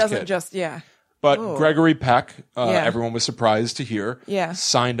about to say, he doesn't kid. just, But Gregory Peck, everyone was surprised to hear,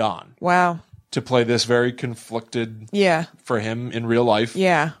 signed on. Wow. To play this very conflicted, for him in real life,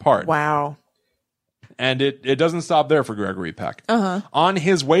 part. Wow. And it doesn't stop there for Gregory Peck. On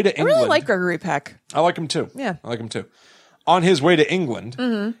his way to England... I really like Gregory Peck. I like him too. Yeah. I like him too. On his way to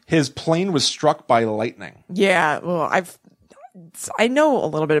England, his plane was struck by lightning. Yeah, well, I know a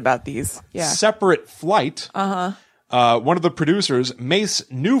little bit about these. Yeah. Separate flight. One of the producers, Mace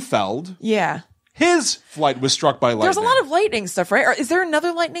Neufeld. Yeah. His flight was struck by lightning. There's a lot of lightning stuff, right? Or is there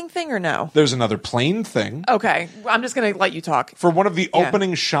another lightning thing or no? There's another plane thing. Okay. I'm just going to let you talk. For one of the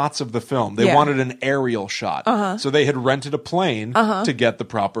opening shots of the film, they wanted an aerial shot. So they had rented a plane to get the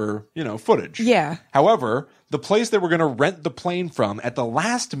proper, footage. Yeah. However, the place they were going to rent the plane from at the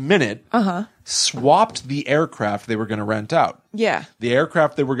last minute swapped the aircraft they were going to rent out. Yeah. The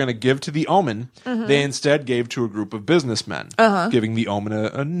aircraft they were going to give to the Omen, they instead gave to a group of businessmen, giving the Omen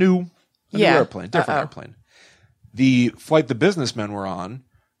a new airplane, different airplane. The flight the businessmen were on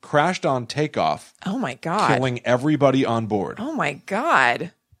crashed on takeoff. Oh my God. Killing everybody on board. Oh my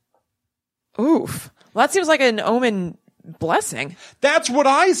God. Oof. Well, that seems like an Omen blessing. That's what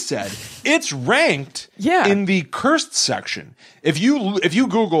I said. It's ranked in the cursed section. If you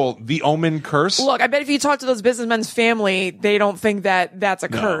Google the Omen curse. Look, I bet if you talk to those businessmen's family, they don't think that that's a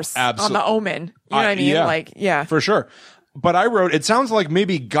curse on the Omen. You know what I mean? Yeah. For sure. But I wrote, it sounds like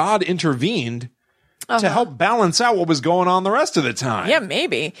maybe God intervened to help balance out what was going on the rest of the time. Yeah,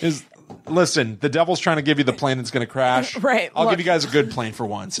 maybe. Listen, the devil's trying to give you the plane that's going to crash. Right. I'll give you guys a good plane for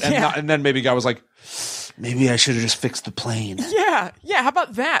once. And then maybe God was like, maybe I should have just fixed the plane. Yeah. Yeah. How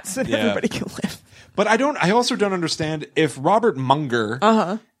about that? So that everybody can live. But I also don't understand if Robert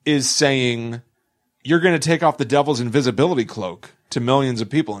Munger is saying you're going to take off the devil's invisibility cloak to millions of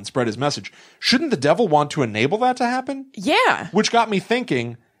people and spread his message. Shouldn't the devil want to enable that to happen? Yeah. Which got me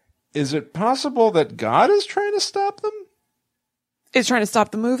thinking, is it possible that God is trying to stop them? Is trying to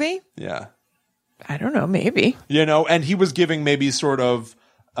stop the movie? Yeah. I don't know, maybe. And he was giving maybe sort of,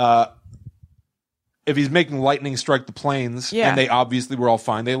 if he's making lightning strike the planes, and they obviously were all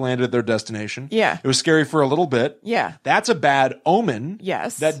fine, they landed at their destination. Yeah. It was scary for a little bit. Yeah. That's a bad omen.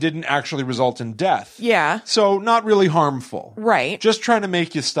 Yes. That didn't actually result in death. Yeah. So not really harmful. Right. Just trying to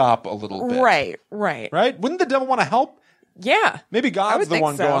make you stop a little bit. Right. Right? Wouldn't the devil want to help? Yeah. Maybe God's the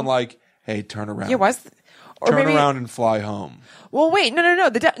one going like, hey, turn around. Yeah, turn around and fly home. Well, wait, no.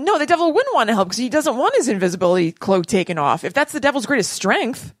 The devil wouldn't want to help because he doesn't want his invisibility cloak taken off. If that's the devil's greatest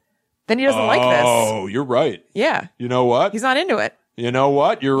strength, then he doesn't like this. Oh, you're right. Yeah. You know what? He's not into it. You know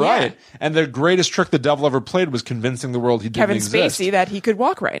what? You're right. And the greatest trick the devil ever played was convincing the world he didn't exist. Kevin Spacey that he could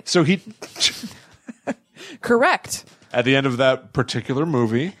walk right. So he... Correct. At the end of that particular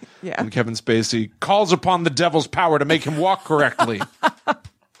movie, when Kevin Spacey calls upon the devil's power to make him walk correctly.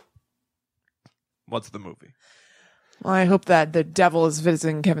 What's the movie? Well, I hope that the devil is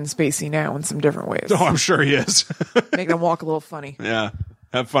visiting Kevin Spacey now in some different ways. Oh, I'm sure he is. Make them walk a little funny. Yeah.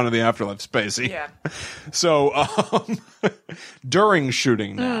 Have fun in the afterlife, Spacey. Yeah. So, during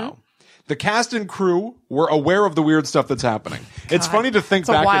shooting now, The cast and crew were aware of the weird stuff that's happening. God, it's funny to think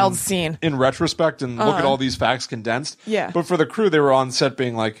back wild scene. In retrospect and look at all these facts condensed. Yeah. But for the crew, they were on set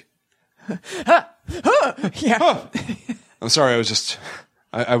being like, yeah. I'm sorry, I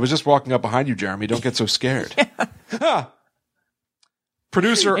was just walking up behind you, Jeremy. Don't get so scared. Yeah.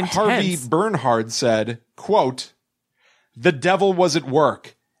 Producer Intense. Harvey Bernhard said, quote, "The devil was at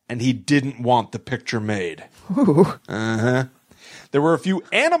work and he didn't want the picture made." Ooh. Uh-huh. There were a few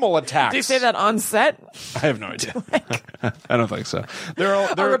animal attacks. Did you say that on set? I have no idea. I don't think so.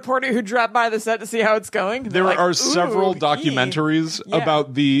 A reporter who dropped by the set to see how it's going. There are several documentaries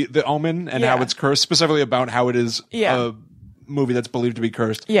about the Omen and how it's cursed, specifically about how it is a movie that's believed to be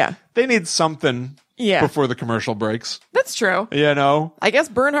cursed. Yeah. They need something before the commercial breaks. That's true. You know? I guess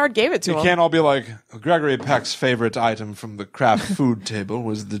Bernhard gave it to him. You can't all be like, Gregory Peck's favorite item from the craft food table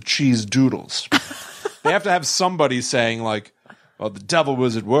was the cheese doodles. They have to have somebody saying like, well, the devil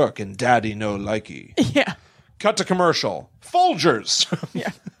was at work and daddy no likey. Yeah. Cut to commercial. Folgers. Yeah.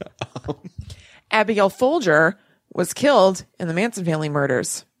 Abigail Folger was killed in the Manson family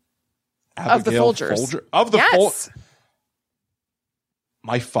murders. Of the Folgers. Yes.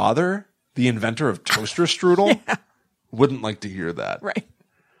 My father, the inventor of toaster strudel, wouldn't like to hear that. Right.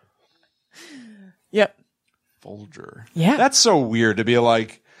 Yep. Folger. Yeah. That's so weird to be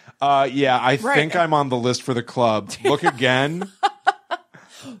like, I think I'm on the list for the club. Look again.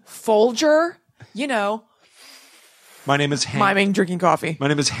 Folger, you know. My name is Hank. Miming drinking coffee. My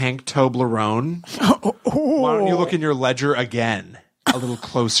name is Hank Toblerone. Why don't you look in your ledger again? A little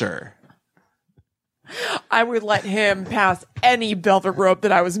closer. I would let him pass any velvet rope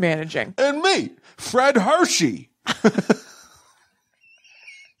that I was managing. And me, Fred Hershey.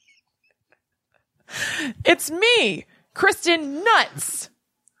 It's me, Kristen Nuts.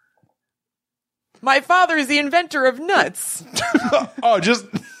 My father is the inventor of nuts. Oh, just...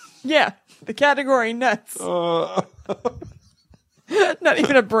 Yeah, the category nuts. Not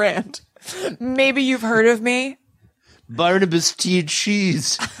even a brand. Maybe you've heard of me. Barnabas tea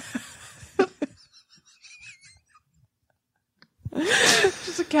cheese.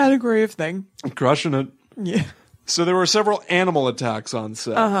 Just a category of thing. I'm crushing it. Yeah. So there were several animal attacks on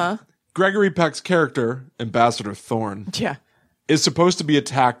set. Uh-huh. Gregory Peck's character, Ambassador Thorne, is supposed to be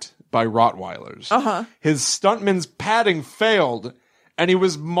attacked by Rottweilers. Uh-huh. His stuntman's padding failed, and he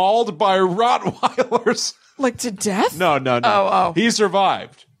was mauled by Rottweilers. Like to death? No. Oh. He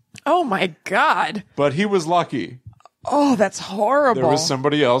survived. Oh, my God. But he was lucky. Oh, that's horrible. There was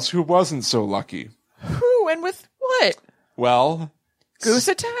somebody else who wasn't so lucky. Who and with what? Well... Goose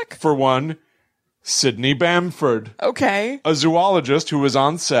attack? For one, Sidney Bamford. Okay. A zoologist who was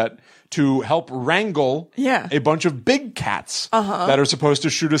on set to help wrangle a bunch of big cats that are supposed to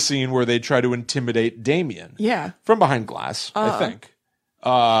shoot a scene where they try to intimidate Damien. Yeah. From behind glass, I think.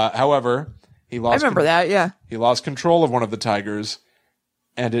 However, he lost... I remember that, yeah. He lost control of one of the tigers,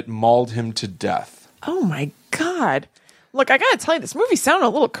 and it mauled him to death. Oh, my God. Look, I gotta tell you, this movie sounded a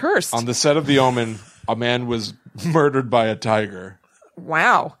little cursed. On the set of The Omen, a man was murdered by a tiger.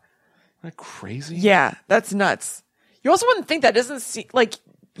 Wow. Isn't that crazy? Yeah, that's nuts. You also wouldn't think that doesn't seem like...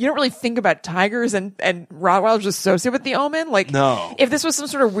 You don't really think about tigers and Rottweilers associated with The Omen. Like, no. If this was some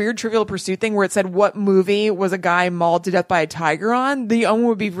sort of weird Trivial Pursuit thing where it said what movie was a guy mauled to death by a tiger on, The Omen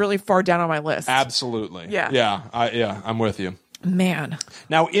would be really far down on my list. Absolutely. Yeah. I'm with you. Man.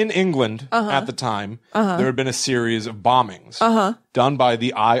 Now, in England at the time, there had been a series of bombings done by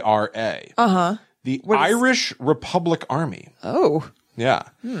the IRA, the Irish Republic Army. Oh. Yeah.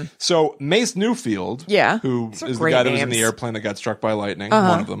 So Mace Newfield, who is the guy that was in the airplane that got struck by lightning,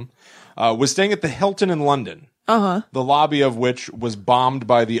 one of them, was staying at the Hilton in London, the lobby of which was bombed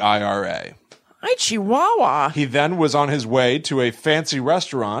by the IRA. Hi, Chihuahua. He then was on his way to a fancy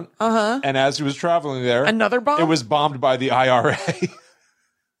restaurant, and as he was traveling there, another bomb? It was bombed by the IRA.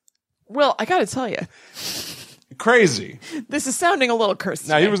 Well, I gotta tell you. Crazy. This is sounding a little cursed.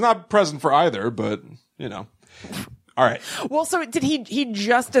 Now, he was not present for either, but, you know. All right. Well, so did he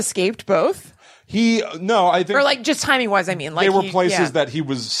just escaped both? No, I think... Or like just timing-wise, I mean. Like they were places that he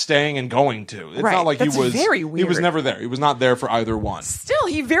was staying and going to. It's not like That's he was... very weird. He was never there. He was not there for either one. Still,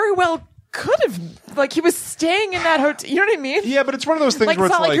 he very well could have... Like, he was staying in that hotel. You know what I mean? Yeah, but it's one of those things like, where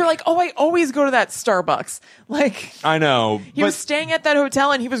it's it's not like you're like, oh, I always go to that Starbucks. Like... I know. He was staying at that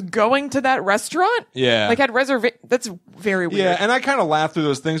hotel and he was going to that restaurant? Yeah. Like, had reservation... That's very weird. Yeah, and I kind of laugh through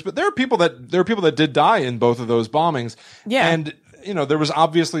those things, but there are people that did die in both of those bombings. Yeah. And... You know, there was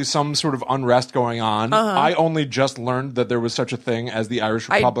obviously some sort of unrest going on. I only just learned that there was such a thing as the Irish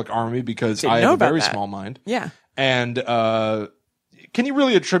Republic Army because I have a very small mind. Yeah. And can you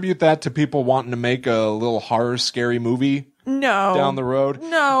really attribute that to people wanting to make a little horror, scary movie down the road.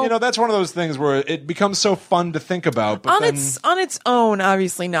 No. You know, that's one of those things where it becomes so fun to think about. But on its own,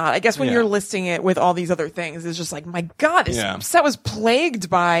 obviously not. I guess when you're listing it with all these other things, it's just like, my God, this set was plagued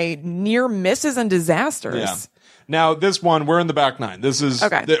by near misses and disasters. Yeah. Now, this one, we're in the back nine. This is,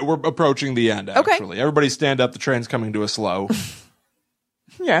 we're approaching the end, actually. Everybody stand up. The train's coming to a slow.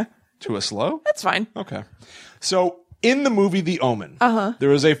 Yeah. To a slow? That's fine. Okay. So, in the movie The Omen,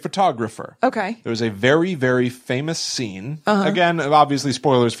 there is a photographer. Okay. There's a very, very famous scene. Again, obviously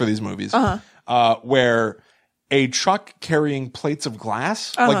spoilers for these movies. Where a truck carrying plates of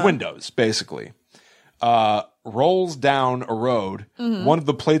glass, like windows, basically, rolls down a road. One of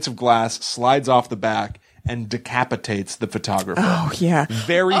the plates of glass slides off the back and decapitates the photographer. Oh, yeah.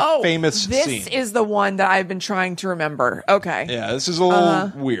 Very famous scene. This is the one that I've been trying to remember. Okay. Yeah, this is a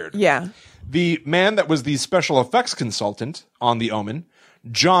little weird. Yeah. The man that was the special effects consultant on The Omen,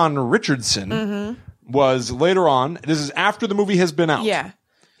 John Richardson, was later on, this is after the movie has been out. Yeah.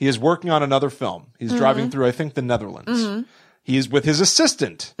 He is working on another film. He's driving through, I think, the Netherlands. He is with his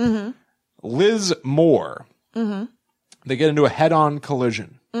assistant, Liz Moore. They get into a head-on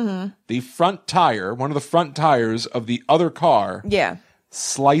collision. The front tire, one of the front tires of the other car,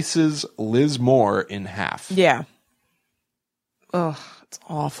 slices Liz Moore in half. Yeah. Ugh, it's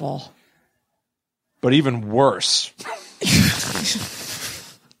awful. But even worse,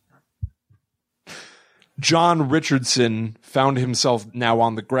 John Richardson found himself now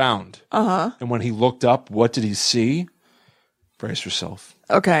on the ground. And when he looked up, what did he see? Brace yourself.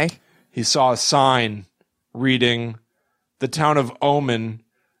 Okay. He saw a sign reading, "The town of Omen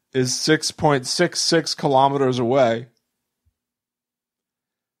is 6.66 kilometers away."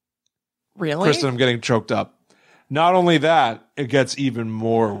 Really? Kristen, I'm getting choked up. Not only that, it gets even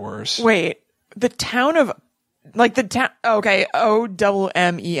more worse. Wait, the town of, like the town, okay,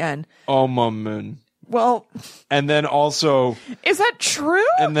 Omen. Omen. Well. And then also. Is that true?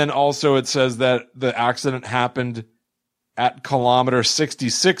 And then also it says that the accident happened at kilometer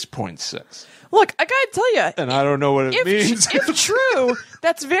 66.6. Look, I gotta tell you. And I don't know what it means. If true,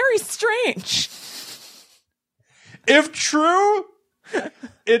 that's very strange. If true,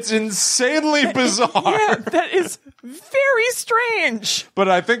 it's insanely bizarre. Yeah, that is very strange. But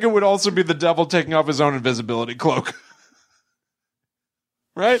I think it would also be the devil taking off his own invisibility cloak.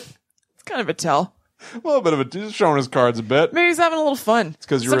 Right? It's kind of a tell. A little bit of it. He's showing his cards a bit. Maybe he's having a little fun. It's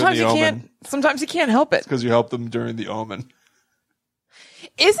because you're in the Omen. Sometimes you can't help it. It's because you helped them during the Omen.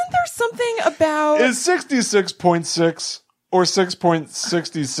 Isn't there something about... Is 66.6 or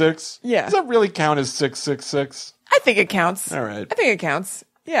 6.66? Yeah. Does that really count as 666? I think it counts. All right. I think it counts.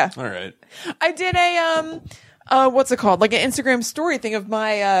 Yeah. All right. I did a what's it called? Like an Instagram story thing of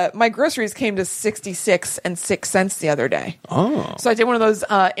my groceries came to 66 and 6 cents the other day. Oh. So I did one of those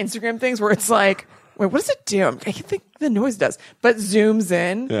Instagram things where it's like, wait, what does it do? I can't think the noise does, but zooms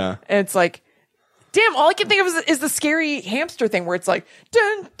in. Yeah. And it's like, damn, all I can think of is the scary hamster thing where it's like,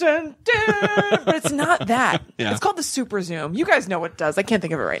 dun, dun, dun, but it's not that. Yeah. It's called the super zoom. You guys know what it does. I can't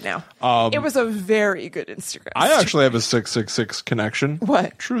think of it right now. It was a very good Instagram. I actually have a 666 connection.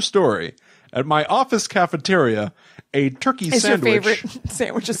 What? True story. At my office cafeteria, a turkey Is sandwich. your favorite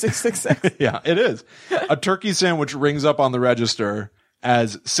sandwich a 666? Yeah, it is. A turkey sandwich rings up on the register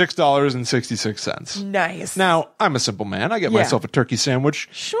as $6.66. Nice. Now, I'm a simple man. I get myself a turkey sandwich.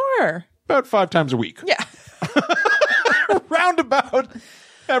 Sure. About 5 times a week. Yeah. Roundabout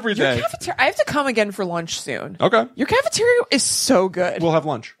every day. Your cafeteria. I have to come again for lunch soon. Okay. Your cafeteria is so good. We'll have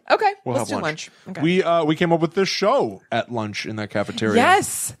lunch. Okay. We'll Let's have do lunch. Okay. We came up with this show at lunch in that cafeteria.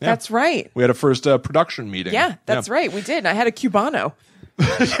 Yes, that's right. We had a first production meeting. Yeah, that's right. We did. I had a Cubano.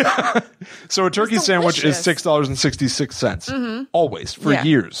 So a turkey sandwich is $6.66. Always for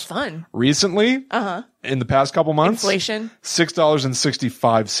years. Fun. Recently, in the past couple months, inflation,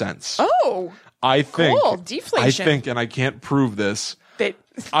 $6.65. Oh, I think. Cool. Deflation. I think, and I can't prove this.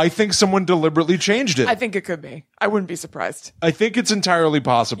 I think someone deliberately changed it. I think it could be. I wouldn't be surprised. I think it's entirely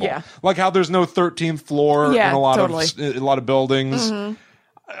possible. Yeah. Like how there's no 13th floor in a lot of buildings. Mm-hmm.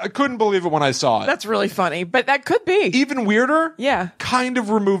 I couldn't believe it when I saw it. That's really funny, but that could be. Even weirder? Yeah. Kind of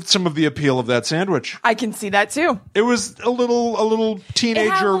removed some of the appeal of that sandwich. I can see that too. It was a little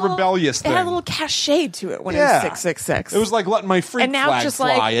teenager rebellious thing. It had a little cachet to it when it was 666. It was like letting my freak flag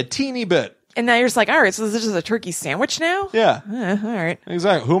fly a teeny bit. And now you're just like, all right, so this is a turkey sandwich now? Yeah. All right.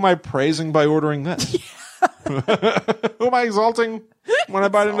 Exactly. Who am I praising by ordering this? Who am I exalting when I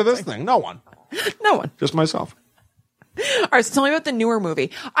bite into this thing? No one. No one. Just myself. All right, so tell me about the newer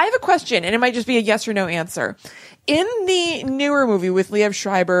movie. I have a question, and it might just be a yes or no answer. In the newer movie with Liev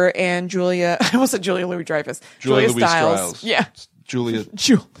Schreiber and Julia, I almost said Julia Louis-Dreyfus. Julia Louis-Stiles. Yeah. Julia.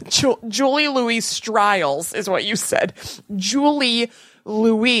 Julie Louis Striles is what you said. Julie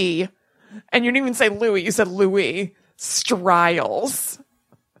Louis. And you didn't even say Louis. You said Louis Striles.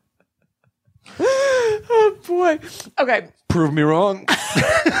 Oh, boy. Okay. Prove me wrong.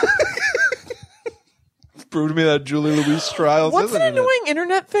 Prove to me that Julie Louis Striles. What's an annoying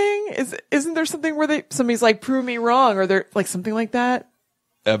internet thing? Isn't there something where somebody's like, prove me wrong, or they're like something like that?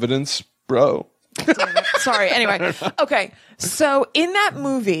 Evidence, bro. Sorry. Anyway, okay. So in that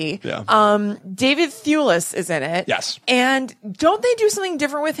movie, David Thewlis is in it. Yes. And don't they do something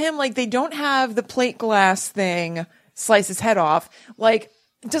different with him? Like they don't have the plate glass thing slice his head off. Like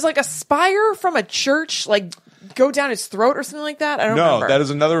does like a spire from a church like go down his throat or something like that? I don't know. No, that is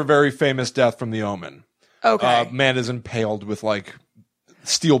another very famous death from The Omen. Okay. Man is impaled with like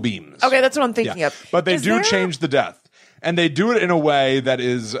steel beams. Okay, that's what I'm thinking of. But they change the death. And they do it in a way that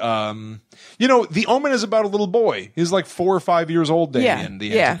is, The Omen is about a little boy. He's like 4 or 5 years old, Damien,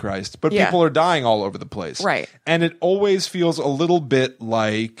 the Antichrist. But people are dying all over the place. Right. And it always feels a little bit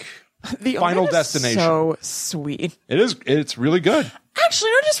like the Final Omen Destination. Is so sweet. It is. It's really good. Actually,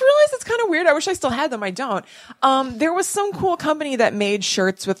 I just realized it's kind of weird. I wish I still had them. I don't. There was some cool company that made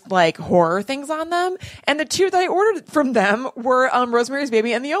shirts with like horror things on them, and the two that I ordered from them were Rosemary's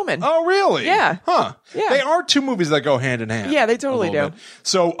Baby and The Omen. Oh, really? Yeah. Huh. Yeah. They are two movies that go hand in hand. Yeah, they totally do. Bit.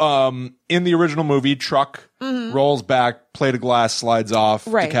 So, in the original movie, truck rolls back, plate of glass slides off,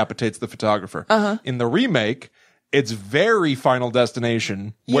 decapitates the photographer. In the remake, it's very Final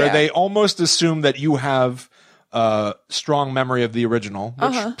Destination, where they almost assume that you have strong memory of the original,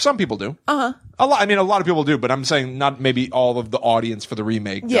 which some people do. A lot of people do, but I'm saying not maybe all of the audience for the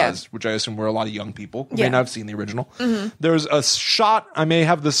remake does, which I assume were a lot of young people who may not have seen the original. There's a shot, I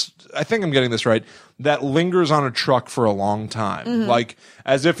think I'm getting this right, that lingers on a truck for a long time. Like,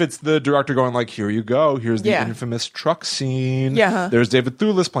 as if it's the director going like, here you go, here's the infamous truck scene. There's David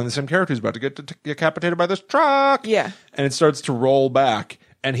Thewlis playing the same character who's about to get decapitated by this truck. And it starts to roll back,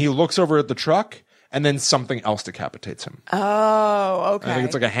 and he looks over at the truck, and then something else decapitates him. Oh, okay. I think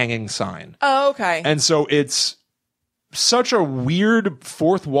it's like a hanging sign. Oh, okay. And so it's such a weird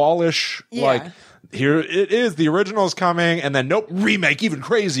fourth wall-ish, like, here it is, the original is coming, and then nope, remake, even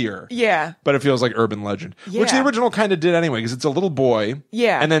crazier. Yeah. But it feels like urban legend, which the original kind of did anyway, because it's a little boy.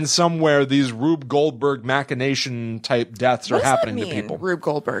 Yeah. And then somewhere these Rube Goldberg machination type deaths are happening to people. Rube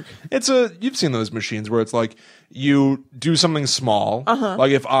Goldberg. You've seen those machines where it's like, you do something small,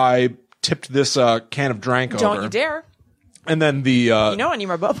 like if I tipped this can of drink over. Don't you dare. And then I need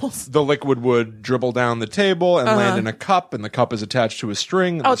more bubbles. The liquid would dribble down the table and land in a cup, and the cup is attached to a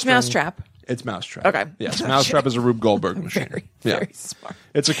string. Oh, it's Mousetrap. It's Mousetrap. Okay. Yes, Mousetrap is a Rube Goldberg machine. Very smart.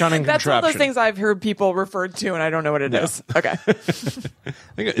 It's a cunning That's contraption. one of those things I've heard people referred to, and I don't know what it is. Okay.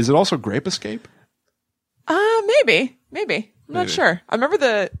 Is it also Grape Escape? Maybe. I'm not sure. I remember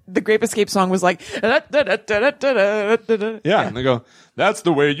the Grape Escape song was like, and they go, that's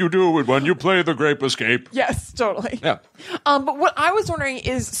the way you do it when you play the Grape Escape. Yes, totally. Yeah. But what I was wondering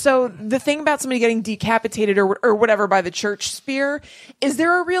is, so the thing about somebody getting decapitated or whatever by the church spear, is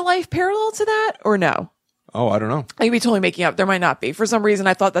there a real life parallel to that or no? Oh, I don't know. I could be totally making up. There might not be. For some reason,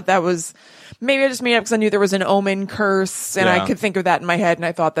 I thought that was, maybe I just made it up because I knew there was an Omen curse, and I could think of that in my head, and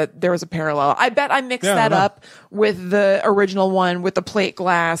I thought that there was a parallel. I bet I mixed that up with the original one with the plate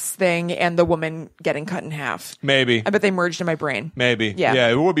glass thing and the woman getting cut in half. Maybe. I bet they merged in my brain. Maybe. Yeah,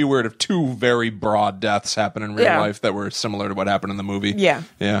 it would be weird if two very broad deaths happen in real life that were similar to what happened in the movie. Yeah.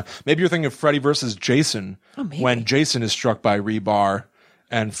 Yeah. Maybe you're thinking of Freddy versus Jason, when Jason is struck by rebar,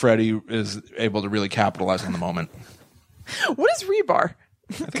 and Freddy is able to really capitalize on the moment. What is rebar?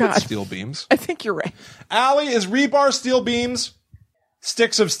 I think it's steel beams. I think you're right. Allie, is rebar steel beams?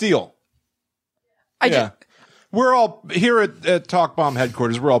 Sticks of steel. We're all, here at Talk Bomb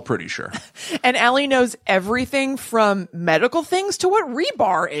headquarters, we're all pretty sure. And Allie knows everything from medical things to what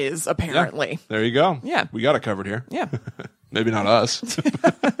rebar is, apparently. Yeah, there you go. Yeah. We got it covered here. Yeah. Maybe not us.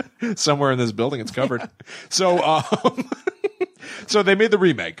 Somewhere in this building it's covered. Yeah. So they made the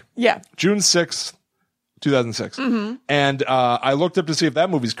remake. Yeah. June 6th, 2006. And I looked up to see if that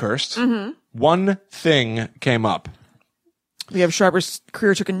movie's cursed. One thing came up. Liev Schreiber's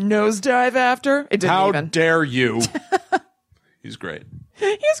career took a nosedive after. It didn't even. How dare you? He's great.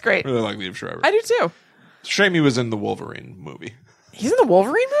 He's great. I really like Liev Schreiber. I do too. Shame he was in the Wolverine movie. He's in the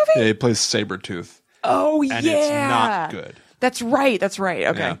Wolverine movie? Yeah, he plays Sabretooth. Oh, and it's not good. That's right.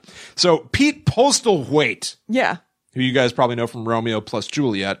 Okay. Yeah. So Pete Postlethwaite. Yeah. Who you guys probably know from Romeo plus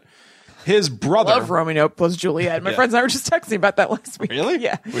Juliet. His brother. Love Romeo plus Juliet. My friends and I were just texting about that last week. Really?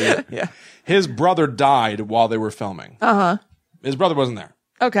 Yeah. Weird. Yeah. His brother died while they were filming. His brother wasn't there.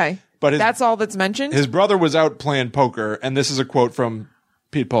 Okay. But that's all that's mentioned? His brother was out playing poker, and this is a quote from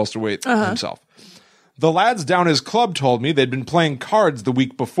Pete Postlethwaite himself. The lads down his club told me they'd been playing cards the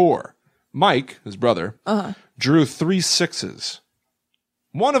week before. Mike, his brother, drew 3 6s.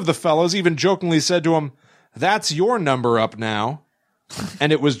 One of the fellows even jokingly said to him, "That's your number up now."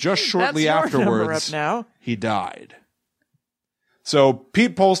 And it was just shortly afterwards he died. So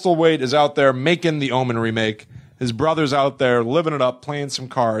Pete Postlethwaite is out there making the Omen remake. His brother's out there living it up, playing some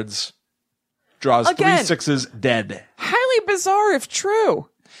cards. Draws 3 6s, dead. Highly bizarre if true.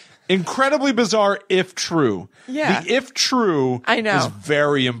 Incredibly bizarre if true. Yeah. The if true is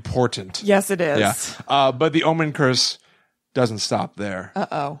very important. Yes, it is. Yeah. But the Omen curse doesn't stop there.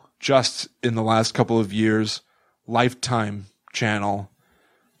 Uh-oh. Just in the last couple of years, Lifetime Channel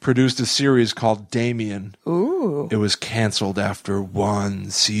produced a series called Damien. Ooh. It was canceled after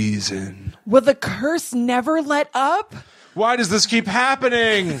 1 season. Will the curse never let up? Why does this keep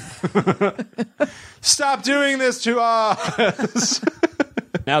happening? Stop doing this to us.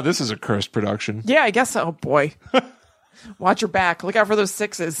 Now this is a cursed production. Yeah, I guess so. Oh, boy. Watch your back. Look out for those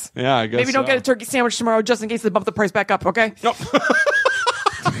 6s. Yeah, I guess Maybe don't get a turkey sandwich tomorrow just in case they bump the price back up, okay? Nope.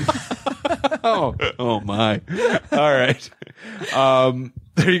 Oh my. All right.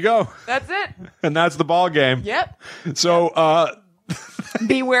 There you go. That's it. And that's the ball game. Yep. So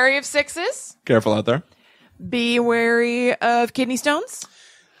be wary of 6s. Careful out there. Be wary of kidney stones.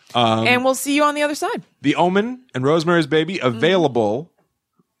 And we'll see you on the other side. The Omen and Rosemary's Baby available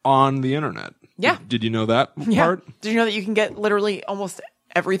on the internet. Yeah. Did you know that part? Did you know that you can get literally almost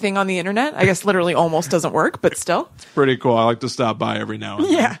everything on the internet? I guess literally almost doesn't work, but still. It's pretty cool. I like to stop by every now and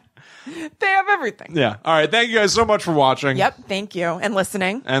then. Yeah. They have everything. Yeah. All right. Thank you guys so much for watching. Yep. Thank you. And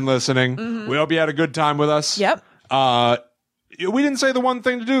listening. We hope you had a good time with us. Yep. We didn't say the one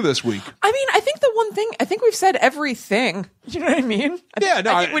thing to do this week. I mean, I think we've said everything. You know what I mean?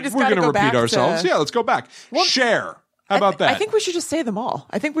 I think we're going to repeat ourselves. Yeah, let's go back. Well, share. How about that? I think we should just say them all.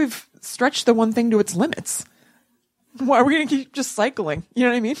 I think we've stretched the one thing to its limits. Why are we going to keep just cycling? You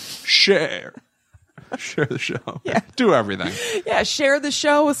know what I mean? Share. Share the show. Yeah. Do everything. Yeah, share the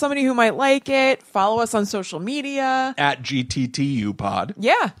show with somebody who might like it. Follow us on social media. At GTTU Pod.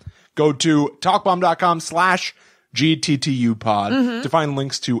 Yeah. Go to talkbomb.com/GTTU Pod to find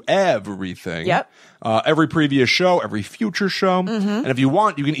links to everything. Yep. Every previous show, every future show. And if you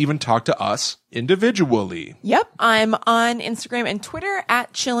want, you can even talk to us individually. Yep. I'm on Instagram and Twitter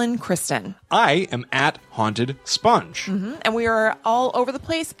at ChillinKristen. I am at Haunted Sponge. And we are all over the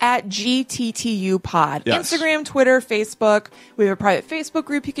place at GTTU Pod. Yes. Instagram, Twitter, Facebook. We have a private Facebook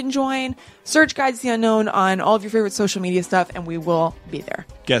group you can join. Search Guides to the Unknown on all of your favorite social media stuff, and we will be there.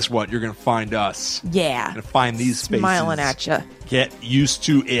 Guess what? You're going to find us. Yeah. You're going to find these spaces. Smiling at you. Get used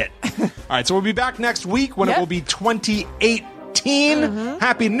to it. All right, so we'll be back next week when it will be 2018.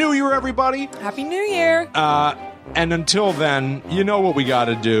 Happy New Year, everybody. Happy New Year. And until then, you know what we got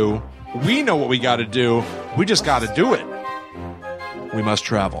to do. We know what we got to do. We just got to do it. We must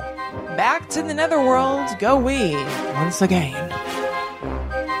travel. Back to the netherworld go we once again.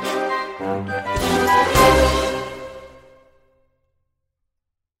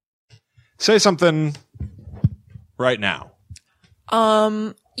 Say something right now.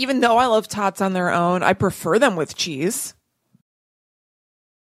 Even though I love tots on their own, I prefer them with cheese.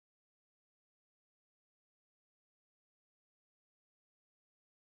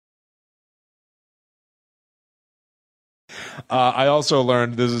 I also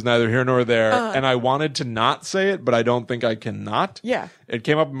learned, this is neither here nor there, and I wanted to not say it, but I don't think I can not. Yeah. It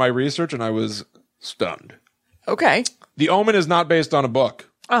came up in my research, and I was stunned. Okay. The Omen is not based on a book.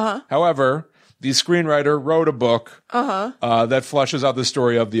 However, the screenwriter wrote a book that fleshes out the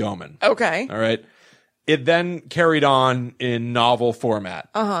story of the Omen. Okay. All right. It then carried on in novel format.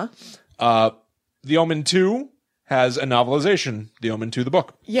 The Omen 2 has a novelization, The Omen 2, the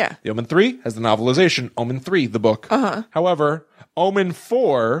book. Yeah. The Omen 3 has the novelization, Omen 3, the book. However, Omen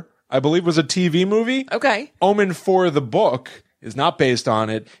 4, I believe, was a TV movie. Okay. Omen 4, the book, is not based on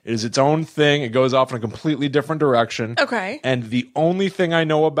it. It is its own thing. It goes off in a completely different direction. Okay. And the only thing I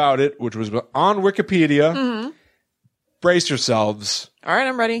know about it, which was on Wikipedia, brace yourselves. All right,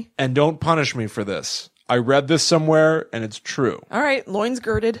 I'm ready. And don't punish me for this. I read this somewhere, and it's true. All right, loins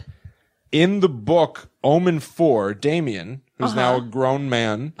girded. In the book Omen 4, Damien, who's now a grown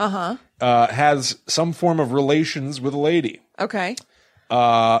man, has some form of relations with a lady. Okay.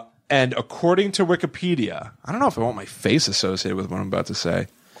 And according to Wikipedia, I don't know if I want my face associated with what I'm about to say.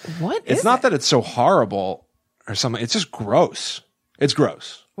 What is It's not that it's so horrible or something. It's just gross. It's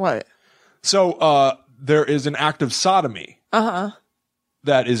gross. What? So there is an act of sodomy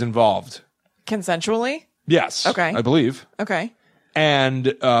that is involved. Consensually? Yes. Okay. I believe. Okay. And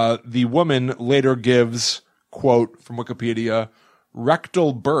the woman later gives, quote from Wikipedia,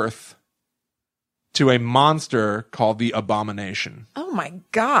 rectal birth to a monster called the Abomination. Oh my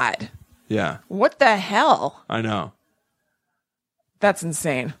God. Yeah. What the hell? I know. That's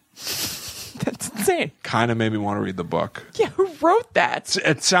insane. That's insane. Kind of made me want to read the book. Yeah, who wrote that?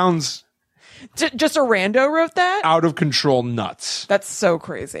 It sounds... just a rando wrote that? Out of control nuts. That's so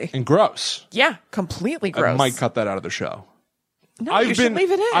crazy. And gross. Yeah, completely gross. I might cut that out of the show. No, you should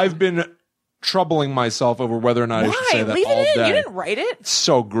leave it in. I've been troubling myself over whether or not I should say that leave all it in. day. You didn't write it. It's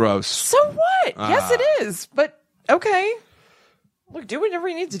so gross. So what? Yes, it is. But okay. Look, do whatever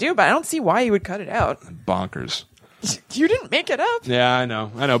you need to do, but I don't see why you would cut it out. Bonkers. You didn't make it up. Yeah, I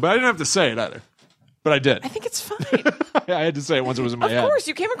know. But I didn't have to say it either. But I did. I think it's fine. I had to say it once it was in my head. Of course,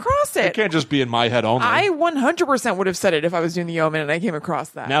 you came across it. It can't just be in my head only. I 100% would have said it if I was doing the Omen and I came across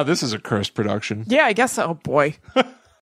that. Now this is a cursed production. Yeah, I guess so. Oh, boy.